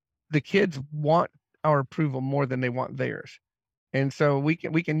so the kids want our approval more than they want theirs. And so we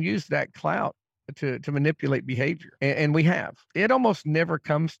can use that clout to manipulate behavior. And we have. It almost never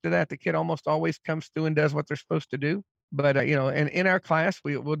comes to that. The kid almost always comes through and does what they're supposed to do. But, and in our class,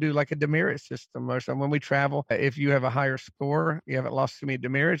 we'll do like a demerit system or something. When we travel, if you have a higher score, you haven't lost too many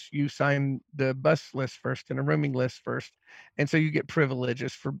demerits, you sign the bus list first and a rooming list first. And so you get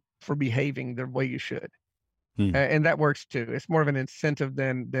privileges for behaving the way you should. And that works too. It's more of an incentive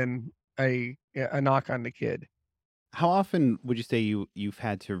than a knock on the kid. How often would you say you've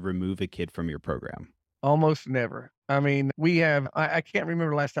had to remove a kid from your program? Almost never. I mean, I can't remember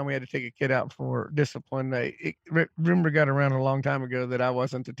the last time we had to take a kid out for discipline. Rumor got around a long time ago that I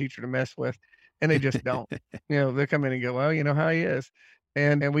wasn't the teacher to mess with, and they just don't. They come in and go, well, how he is.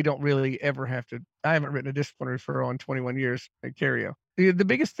 And we don't really ever have to. I haven't written a disciplinary referral in 21 years at Cario. The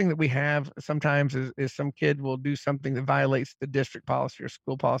biggest thing that we have sometimes is some kid will do something that violates the district policy or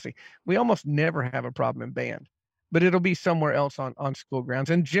school policy. We almost never have a problem in band, but it'll be somewhere else on school grounds.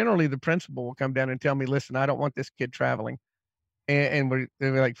 And generally the principal will come down and tell me, listen, I don't want this kid traveling. And we're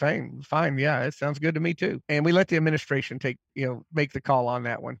like, fine. Yeah, it sounds good to me too. And we let the administration make the call on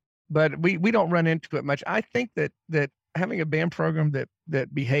that one. But we don't run into it much. I think that having a band program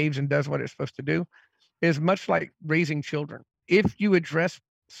that behaves and does what it's supposed to do is much like raising children. If you address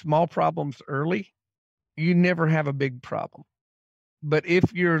small problems early, you never have a big problem. But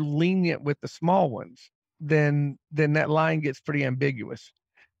if you're lenient with the small ones, then that line gets pretty ambiguous.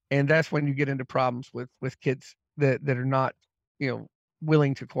 And that's when you get into problems with kids that are not,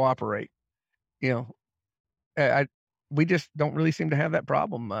 willing to cooperate. We just don't really seem to have that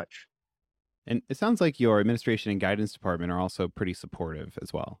problem much. And it sounds like your administration and guidance department are also pretty supportive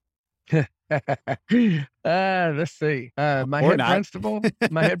as well. Let's see. My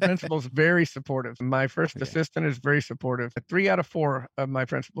head principal is very supportive. My first assistant is very supportive. 3 out of 4 of my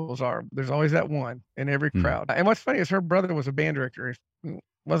principals are. There's always that one in every crowd. And what's funny is her brother was a band director.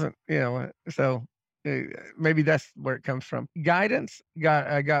 Wasn't, so maybe that's where it comes from. Guidance,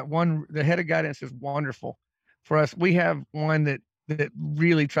 I got one. The head of guidance is wonderful for us. We have one that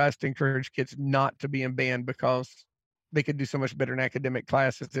really tries to encourage kids not to be in band because they could do so much better in academic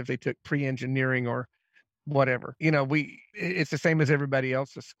classes if they took pre-engineering or whatever. It's the same as everybody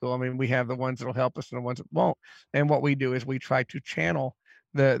else's school. I mean, we have the ones that'll help us and the ones that won't. And what we do is we try to channel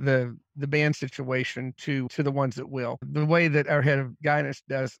the band situation to the ones that will. The way that our head of guidance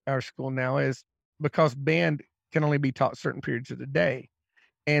does our school now is because band can only be taught certain periods of the day.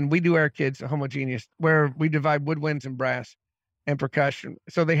 And we do our kids a homogeneous where we divide woodwinds and brass and percussion.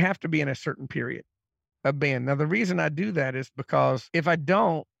 So they have to be in a certain period of band. Now, the reason I do that is because if I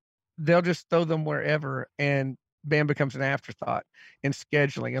don't, they'll just throw them wherever and band becomes an afterthought in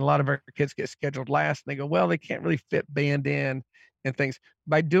scheduling. And a lot of our kids get scheduled last and they go, well, they can't really fit band in and things.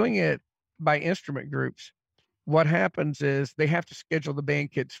 By doing it by instrument groups, what happens is they have to schedule the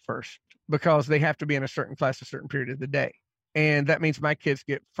band kids first because they have to be in a certain class a certain period of the day. And that means my kids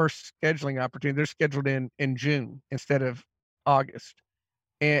get first scheduling opportunity. They're scheduled in June instead of August.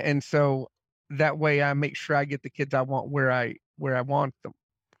 And so that way I make sure I get the kids I want where I want them.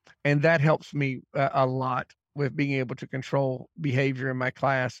 And that helps me a lot with being able to control behavior in my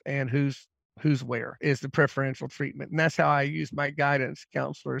class and who's who's where is the preferential treatment. And that's how I use my guidance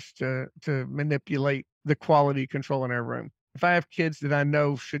counselors to manipulate the quality control in our room. If I have kids that I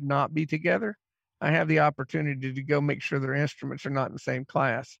know should not be together, I have the opportunity to go make sure their instruments are not in the same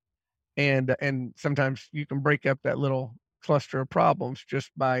class. And sometimes you can break up that little cluster of problems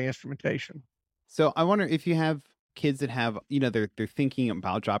just by instrumentation. So I wonder if you have kids that have, they're thinking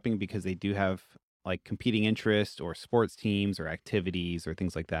about dropping because they do have like competing interests or sports teams or activities or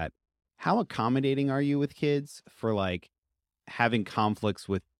things like that. How accommodating are you with kids for like having conflicts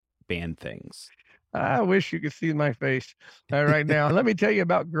with band things? I wish you could see my face right now. Let me tell you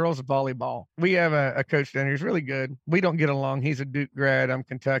about girls volleyball. We have a coach down here. He's really good. We don't get along. He's a Duke grad. I'm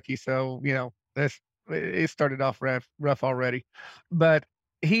Kentucky. So, it started off rough already. But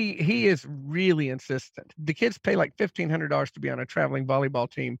he is really insistent. The kids pay like $1,500 to be on a traveling volleyball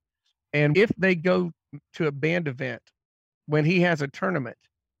team. And if they go to a band event when he has a tournament,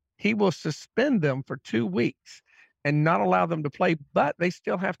 he will suspend them for 2 weeks and not allow them to play, but they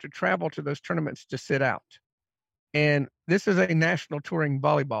still have to travel to those tournaments to sit out. And this is a national touring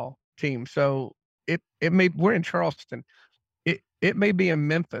volleyball team. So we're in Charleston. It may be in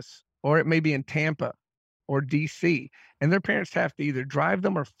Memphis, or it may be in Tampa or DC. And their parents have to either drive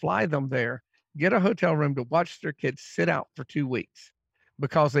them or fly them there, get a hotel room to watch their kids sit out for 2 weeks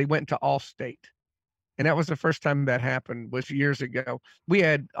because they went to Allstate. And that was the first time that happened, was years ago. We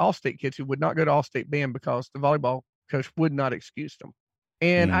had Allstate kids who would not go to Allstate band because the volleyball coach would not excuse them.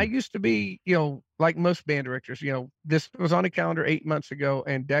 And I used to be, like most band directors, this was on a calendar 8 months ago,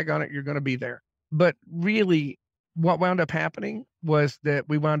 and daggone it, you're going to be there. But really, what wound up happening was that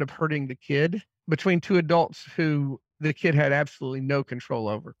we wound up hurting the kid between two adults who the kid had absolutely no control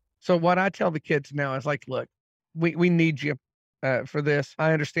over. So what I tell the kids now is like, look, we need you for this.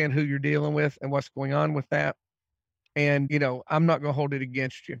 I understand who you're dealing with and what's going on with that. And, I'm not going to hold it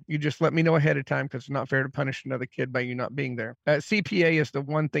against you. You just let me know ahead of time, because it's not fair to punish another kid by you not being there. CPA is the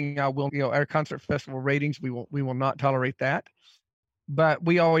one thing I will, our concert festival ratings, we will not tolerate that. But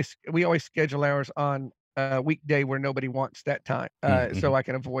we always schedule ours on a weekday where nobody wants that time. So I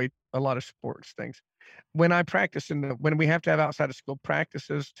can avoid a lot of sports things. When I practice when we have to have outside of school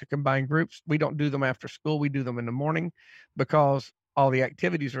practices to combine groups, we don't do them after school. We do them in the morning, because all the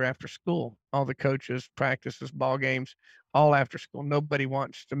activities are after school. All the coaches, practices, ball games, all after school. Nobody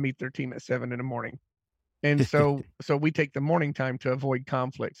wants to meet their team at 7 a.m. And so we take the morning time to avoid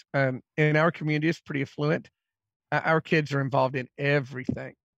conflicts. And our community is pretty affluent. Our kids are involved in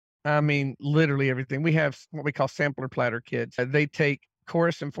everything. I mean, literally everything. We have what we call sampler platter kids. They take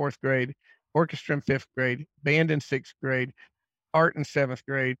chorus in 4th grade, orchestra in 5th grade, band in 6th grade, art in 7th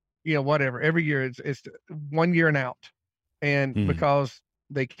grade, whatever. Every year it's 1 year and out. And because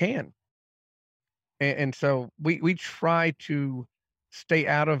they can. And so we try to stay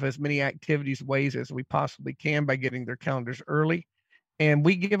out of as many activities ways as we possibly can by getting their calendars early. And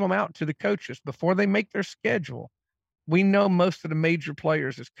we give them out to the coaches before they make their schedule. We know most of the major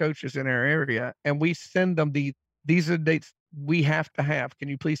players as coaches in our area, and we send them these are the dates we have to have. Can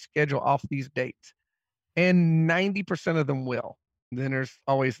you please schedule off these dates? And 90% of them will. Then there's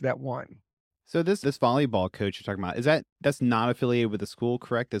always that one. So this volleyball coach you're talking about, that's not affiliated with the school,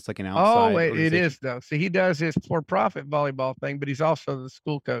 correct? It's like an Oh, outside it is though. So he does his for-profit volleyball thing, but he's also the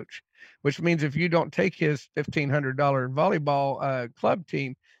school coach, which means if you don't take his $1,500 volleyball club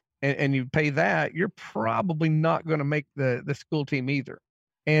team and you pay that, you're probably not going to make the school team either.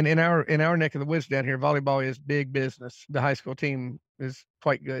 And in our neck of the woods down here, volleyball is big business. The high school team is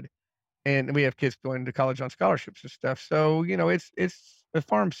quite good, and we have kids going to college on scholarships and stuff. So it's a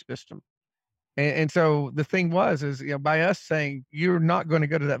farm system. And so the thing is, by us saying you're not going to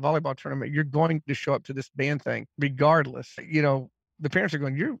go to that volleyball tournament, you're going to show up to this band thing regardless. The parents are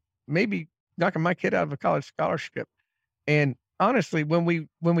going, you're maybe knocking my kid out of a college scholarship. And honestly, when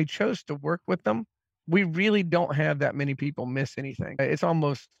we chose to work with them, we really don't have that many people miss anything. It's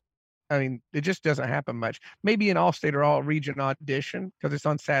almost, it just doesn't happen much. Maybe an all-state or all-region audition, because it's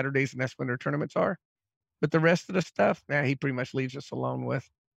on Saturdays and that's when their tournaments are. But the rest of the stuff, he pretty much leaves us alone with.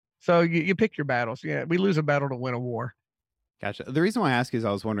 So you pick your battles. Yeah, we lose a battle to win a war. Gotcha. The reason why I ask is I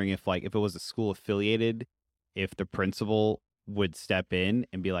was wondering if it was a school affiliated, if the principal would step in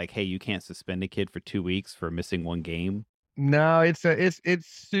and be like, hey, you can't suspend a kid for 2 weeks for missing one game. No, it's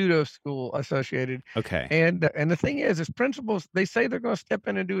pseudo school associated. Okay. And the thing is principals, they say they're going to step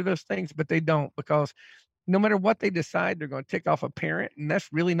in and do those things, but they don't, because no matter what they decide, they're going to tick off a parent, and that's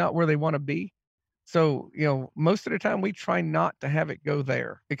really not where they want to be. So, most of the time we try not to have it go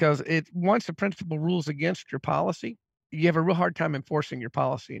there, because once the principal rules against your policy, you have a real hard time enforcing your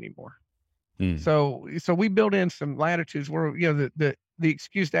policy anymore. So we build in some latitudes where, the the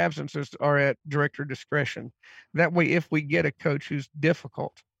excused absences are at director discretion. That way, if we get a coach who's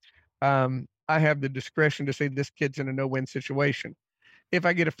difficult, I have the discretion to say this kid's in a no-win situation. If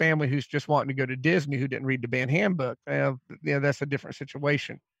I get a family who's just wanting to go to Disney who didn't read the band handbook, that's a different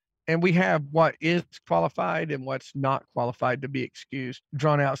situation. And we have what is qualified and what's not qualified to be excused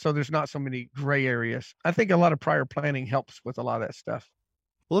drawn out. So there's not so many gray areas. I think a lot of prior planning helps with a lot of that stuff.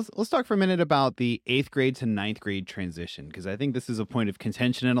 Well, let's talk for a minute about the 8th grade to 9th grade transition, because I think this is a point of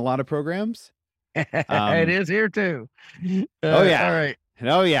contention in a lot of programs. It is here too. Oh, yeah. All right.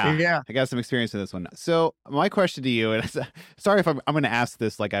 Oh, yeah. Yeah. I got some experience with this one. So my question to you, and sorry if I'm going to ask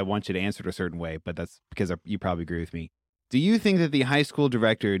this like I want you to answer it a certain way, but that's because you probably agree with me. Do you think that the high school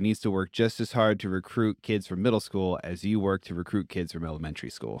director needs to work just as hard to recruit kids from middle school as you work to recruit kids from elementary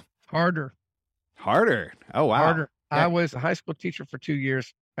school? Harder. Oh, wow. Harder. Yeah. I was a high school teacher for 2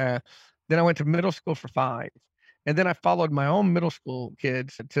 years. Then I went to middle school for 5. And then I followed my own middle school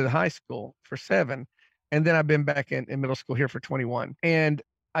kids to the high school for 7. And then I've been back in middle school here for 21. And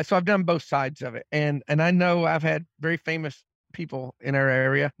so I've done both sides of it. And I know I've had very famous people in our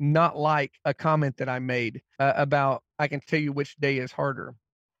area not like a comment that I made about, I can tell you which day is harder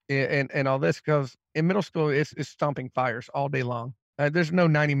and all this, because in middle school, it's stomping fires all day long. There's no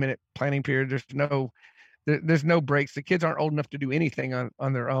 90-minute planning period. There's no breaks. The kids aren't old enough to do anything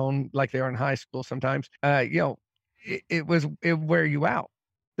on their own like they are in high school sometimes. It wear you out.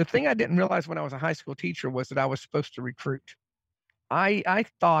 The thing I didn't realize when I was a high school teacher was that I was supposed to recruit. I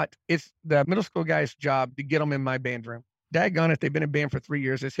thought it's the middle school guy's job to get them in my band room. Daggone it, they've been in band for 3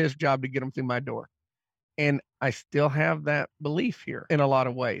 years. It's his job to get them through my door. And I still have that belief here in a lot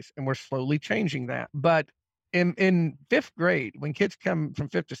of ways. And we're slowly changing that. But in 5th grade, when kids come from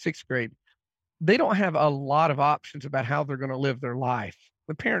 5th to 6th grade, they don't have a lot of options about how they're going to live their life.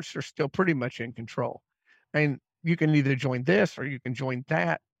 The parents are still pretty much in control. And you can either join this or you can join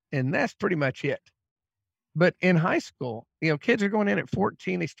that. And that's pretty much it. But in high school, kids are going in at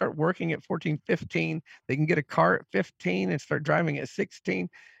 14. They start working at 14, 15. They can get a car at 15 and start driving at 16.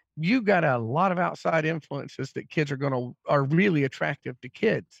 You got a lot of outside influences that kids are really attractive to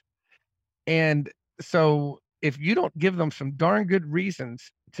kids. And so if you don't give them some darn good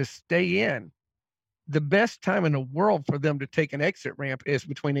reasons to stay in, the best time in the world for them to take an exit ramp is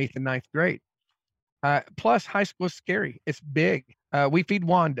between 8th and 9th grade. Plus, high school is scary. It's big. We feed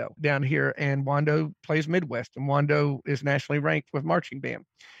Wando down here, and Wando plays Midwest, and Wando is nationally ranked with marching band,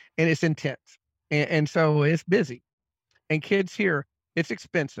 and it's intense. And so it's busy. And kids here, it's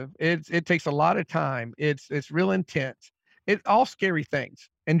expensive. It takes a lot of time. It's real intense. It's all scary things.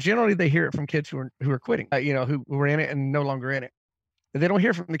 And generally, they hear it from kids who are quitting, who were in it and no longer in it. They don't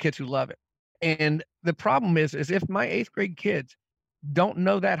hear from the kids who love it. And the problem is if my 8th grade kids don't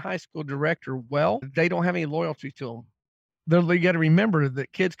know that high school director well, they don't have any loyalty to them. You got to remember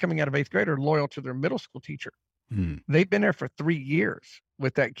that kids coming out of 8th grade are loyal to their middle school teacher. They've been there for 3 years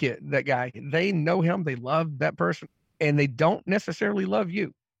with that guy. They know him. They love that person, and they don't necessarily love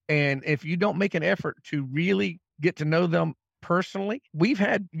you. And if you don't make an effort to really get to know them personally, we've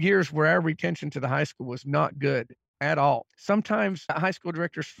had years where our retention to the high school was not good at all. Sometimes high school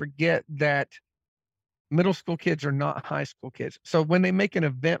directors forget that middle school kids are not high school kids. So when they make an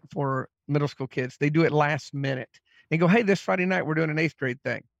event for middle school kids, they do it last minute and go, hey, this Friday night, we're doing an 8th grade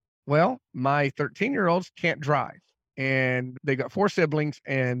thing. Well, my 13-year-olds can't drive, and they got 4 siblings,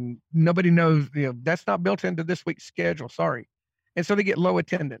 and nobody knows, that's not built into this week's schedule. Sorry. And so they get low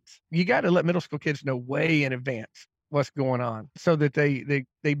attendance. You got to let middle school kids know way in advance what's going on so that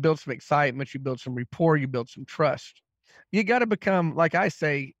they build some excitement. You build some rapport, you build some trust. You got to become, like I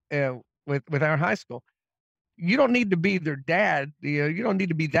say, with our high school, you don't need to be their dad. You don't need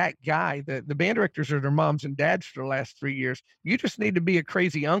to be that guy. The band directors are their moms and dads for the last 3 years. You just need to be a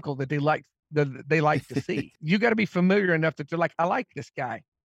crazy uncle that they like to see. You got to be familiar enough that they're like, I like this guy,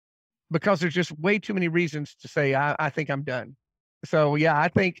 because there's just way too many reasons to say, I think I'm done. So yeah, I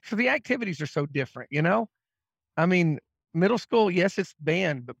think the activities are so different, I mean, middle school, yes, it's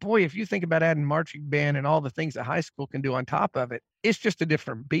band, but boy, if you think about adding marching band and all the things that high school can do on top of it, it's just a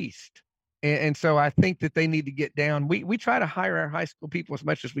different beast. And so I think that they need to get down. We try to hire our high school people as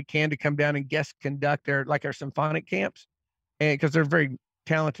much as we can to come down and guest conduct our symphonic camps, and because they're very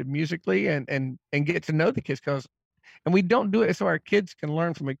talented musically and get to know the kids. And we don't do it so our kids can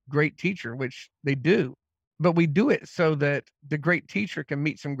learn from a great teacher, which they do, but we do it so that the great teacher can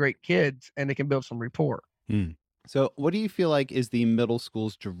meet some great kids and they can build some rapport. So what do you feel like is the middle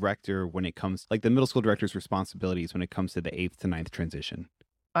school's director when it comes, like the middle school director's responsibilities when it comes to the 8th to 9th transition?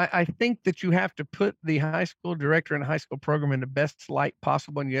 I think that you have to put the high school director and high school program in the best light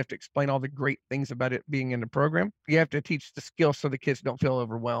possible, and you have to explain all the great things about it being in the program. You have to teach the skills so the kids don't feel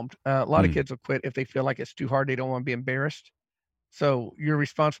overwhelmed. A lot of Mm. kids will quit if they feel like it's too hard. They don't want to be embarrassed. So your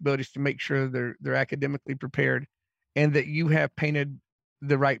responsibility is to make sure they're academically prepared, and that you have painted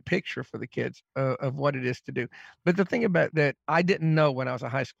the right picture for the kids of what it is to do. But the thing about that, I didn't know when I was a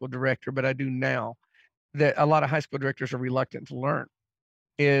high school director, but I do now, that a lot of high school directors are reluctant to learn,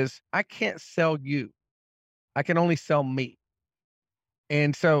 is I can't sell you. I can only sell me.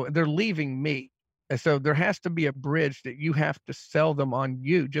 And so they're leaving me. And so there has to be a bridge that you have to sell them on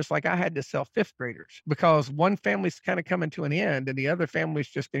you, just like I had to sell fifth graders, because one family's kind of coming to an end and the other family's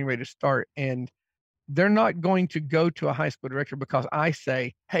just getting ready to start. And they're not going to go to a high school director because I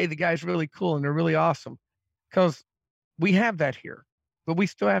say, hey, the guy's really cool and they're really awesome. Because we have that here, but we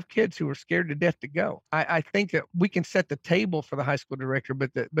still have kids who are scared to death to go. I think that we can set the table for the high school director,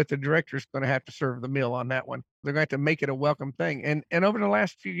 but the director is going to have to serve the meal on that one. They're going to have to make it a welcome thing. And over the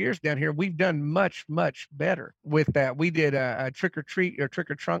last few years down here, we've done much better with that. We did a trick or treat or trick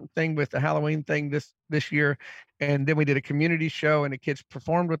or trunk thing with the Halloween thing this year, and then we did a community show, and the kids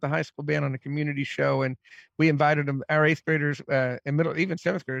performed with the high school band on a community show, and we invited them. Our eighth graders and middle, even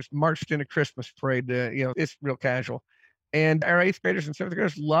seventh graders, marched in a Christmas parade. It's real casual. And our eighth graders and seventh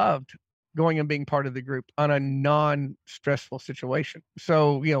graders loved going and being part of the group on a non-stressful situation.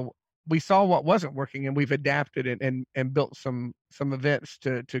 So, we saw what wasn't working, and we've adapted it and built some events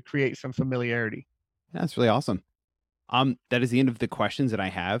to create some familiarity. That's really awesome. That is the end of the questions that I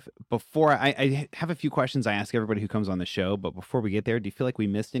have. Before I have a few questions I ask everybody who comes on the show, but before we get there, do you feel like we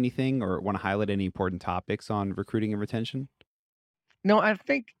missed anything or want to highlight any important topics on recruiting and retention? No, I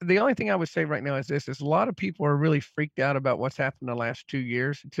think the only thing I would say right now is this: is a lot of people are really freaked out about what's happened the last 2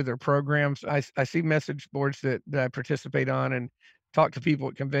 years to their programs. I see message boards that I participate on and talk to people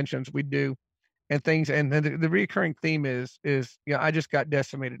at conventions we do and things. And the recurring theme is I just got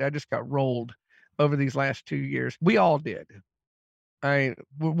decimated. I just got rolled over these last 2 years. We all did.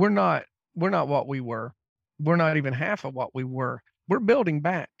 We're not what we were. We're not even half of what we were. We're building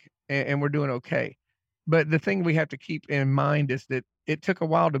back, and we're doing okay. But the thing we have to keep in mind is that it took a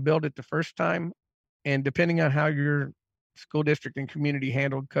while to build it the first time, and depending on how your school district and community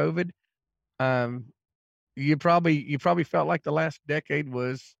handled COVID, um, you probably felt like the last decade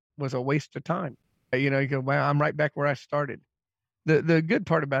was a waste of time. You go, "Wow, I'm right back where I started." The good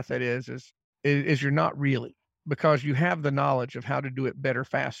part about that is you're not really, because you have the knowledge of how to do it better,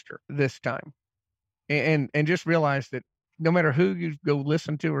 faster this time. And just realize that no matter who you go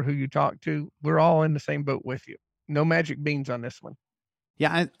listen to or who you talk to, we're all in the same boat with you. No magic beans on this one.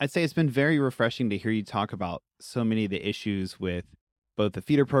 Yeah, I'd say it's been very refreshing to hear you talk about so many of the issues with both the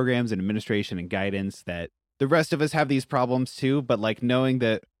feeder programs and administration and guidance, that the rest of us have these problems too, but like knowing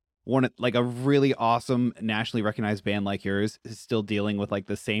that like a really awesome nationally recognized band like yours is still dealing with like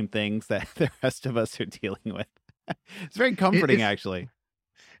the same things that the rest of us are dealing with. It's very comforting, actually.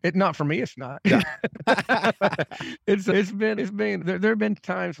 Not for me. It's not. Yeah. It's been there have been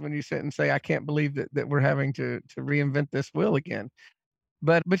times when you sit and say, I can't believe that we're having to reinvent this wheel again.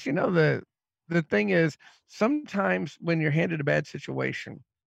 But the thing is, sometimes when you're handed a bad situation,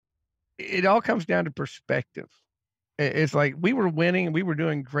 it all comes down to perspective. It's like we were winning, we were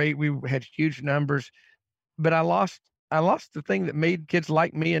doing great, we had huge numbers, but I lost the thing that made kids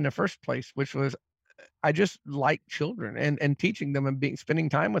like me in the first place, which was I just like children and teaching them and spending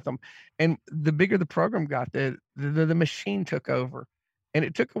time with them. And the bigger the program got, the machine took over, and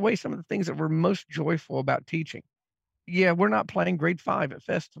it took away some of the things that were most joyful about teaching. Yeah, we're not playing grade 5 at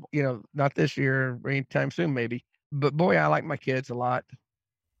festival, not this year or anytime soon, maybe. But boy, I like my kids a lot,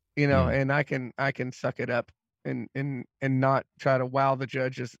 Mm. and I can suck it up and not try to wow the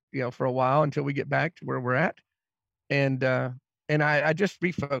judges, for a while until we get back to where we're at. And I just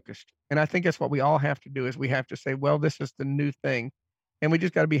refocused. And I think that's what we all have to do, is we have to say, well, this is the new thing, and we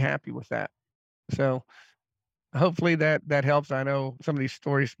just got to be happy with that. So hopefully that helps. I know some of these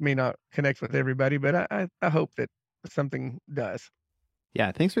stories may not connect with everybody, but I hope that something does.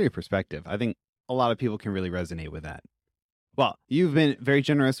 Yeah, thanks for your perspective. I think a lot of people can really resonate with that. Well, you've been very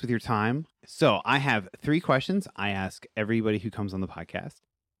generous with your time. So I have 3 questions I ask everybody who comes on the podcast,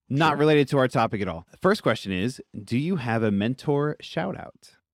 not Sure. related to our topic at all. The first question is, do you have a mentor shout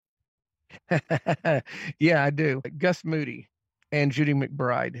out? Yeah, I do. Gus Moody and Judy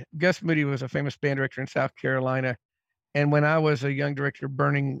McBride. Gus Moody was a famous band director in South Carolina. And when I was a young director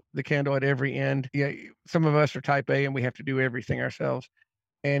burning the candle at every end, some of us are type A and we have to do everything ourselves.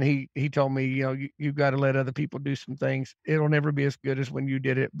 And he told me, you've got to let other people do some things. It'll never be as good as when you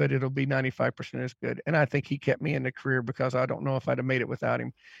did it, but it'll be 95% as good. And I think he kept me in the career because I don't know if I'd have made it without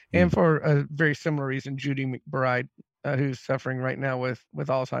him. And for a very similar reason, Judy McBride, who's suffering right now with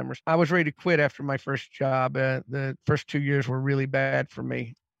Alzheimer's. I was ready to quit after my first job. The first 2 years were really bad for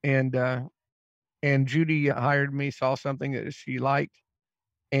me. And Judy hired me, saw something that she liked,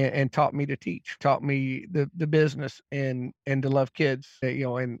 and taught me to teach, taught me the business and to love kids,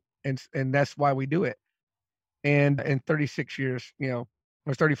 and that's why we do it. And in 36 years,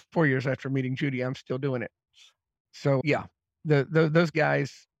 or 34 years after meeting Judy, I'm still doing it. So yeah, those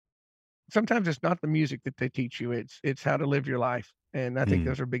guys, sometimes it's not the music that they teach you, it's how to live your life. And I think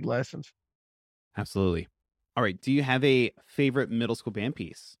those are big lessons. Absolutely. All right. Do you have a favorite middle school band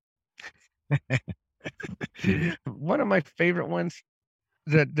piece? One of my favorite ones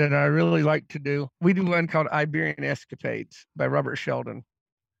that I really like to do, we do one called Iberian Escapades by Robert Sheldon.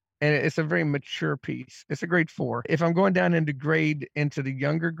 And it's a very mature piece. It's a grade 4. If I'm going down into the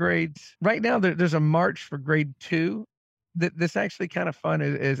younger grades, right now there's a march for grade 2. That's actually kind of fun.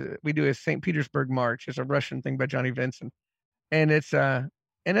 Is we do a St. Petersburg March. It's a Russian thing by Johnny Vincent. And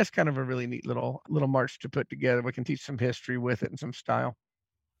and that's kind of a really neat little march to put together. We can teach some history with it and some style.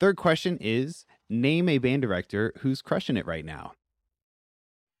 Third question is, name a band director who's crushing it right now.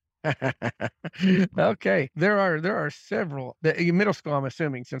 Okay. There are several. Middle school, I'm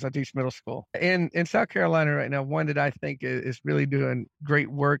assuming, since I teach middle school. In South Carolina right now, one that I think is really doing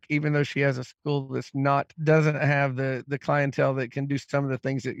great work, even though she has a school doesn't have the clientele that can do some of the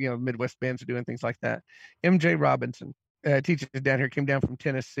things that, Midwest bands are doing, things like that. MJ Robinson teaches down here, came down from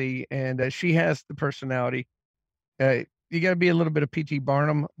Tennessee, and she has the personality. You got to be a little bit of P.T.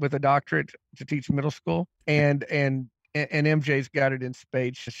 Barnum with a doctorate to teach middle school. And MJ's got it in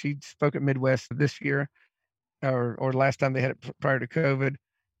spades. She spoke at Midwest this year, or last time they had it prior to COVID.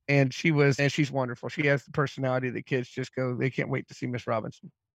 And she's wonderful. She has the personality that kids just they can't wait to see Miss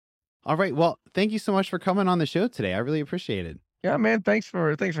Robinson. All right. Well, thank you so much for coming on the show today. I really appreciate it. Yeah, man. Thanks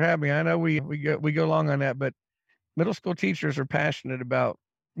for having me. I know we go along on that, but middle school teachers are passionate about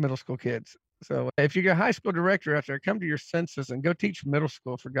middle school kids. So if you're a high school director out there, come to your senses and go teach middle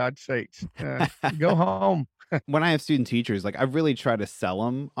school, for God's sakes. Go home. When I have student teachers, I really try to sell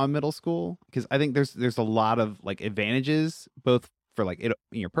them on middle school, because I think there's a lot of advantages, both for in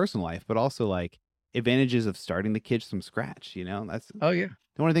your personal life, but also advantages of starting the kids from scratch. That's one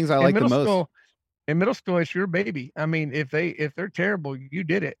of the things I like the most. In middle school, it's your baby. I mean, if they're terrible, you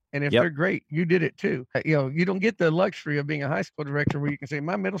did it. And if they're great, you did it too. You don't get the luxury of being a high school director where you can say,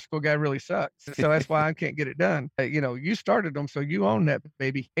 my middle school guy really sucks, so that's why I can't get it done. You started them, so you own that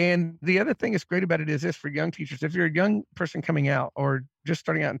baby. And the other thing that's great about it is this for young teachers. If you're a young person coming out or just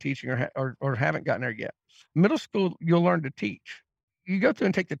starting out in teaching or haven't gotten there yet, middle school, you'll learn to teach. You go through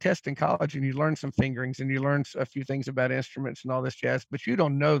and take the test in college and you learn some fingerings and you learn a few things about instruments and all this jazz, but you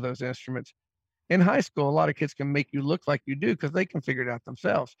don't know those instruments. In high school, a lot of kids can make you look like you do because they can figure it out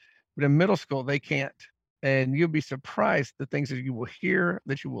themselves. But in middle school, they can't. And you'll be surprised the things that you will hear,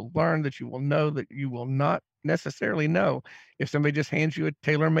 that you will learn, that you will know, that you will not necessarily know if somebody just hands you a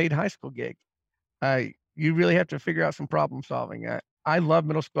tailor-made high school gig. You really have to figure out some problem solving. I love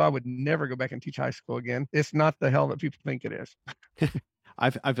middle school. I would never go back and teach high school again. It's not the hell that people think it is. I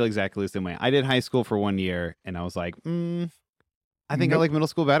feel exactly the same way. I did high school for 1 year, and I was like, I think I like middle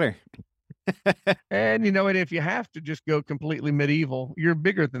school better. And if you have to just go completely medieval, you're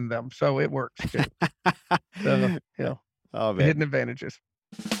bigger than them, so it works too. Oh, man. Hidden advantages.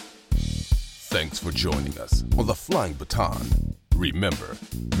 Thanks for joining us on the Flying Baton. Remember,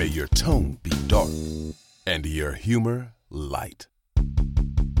 may your tone be dark and your humor light.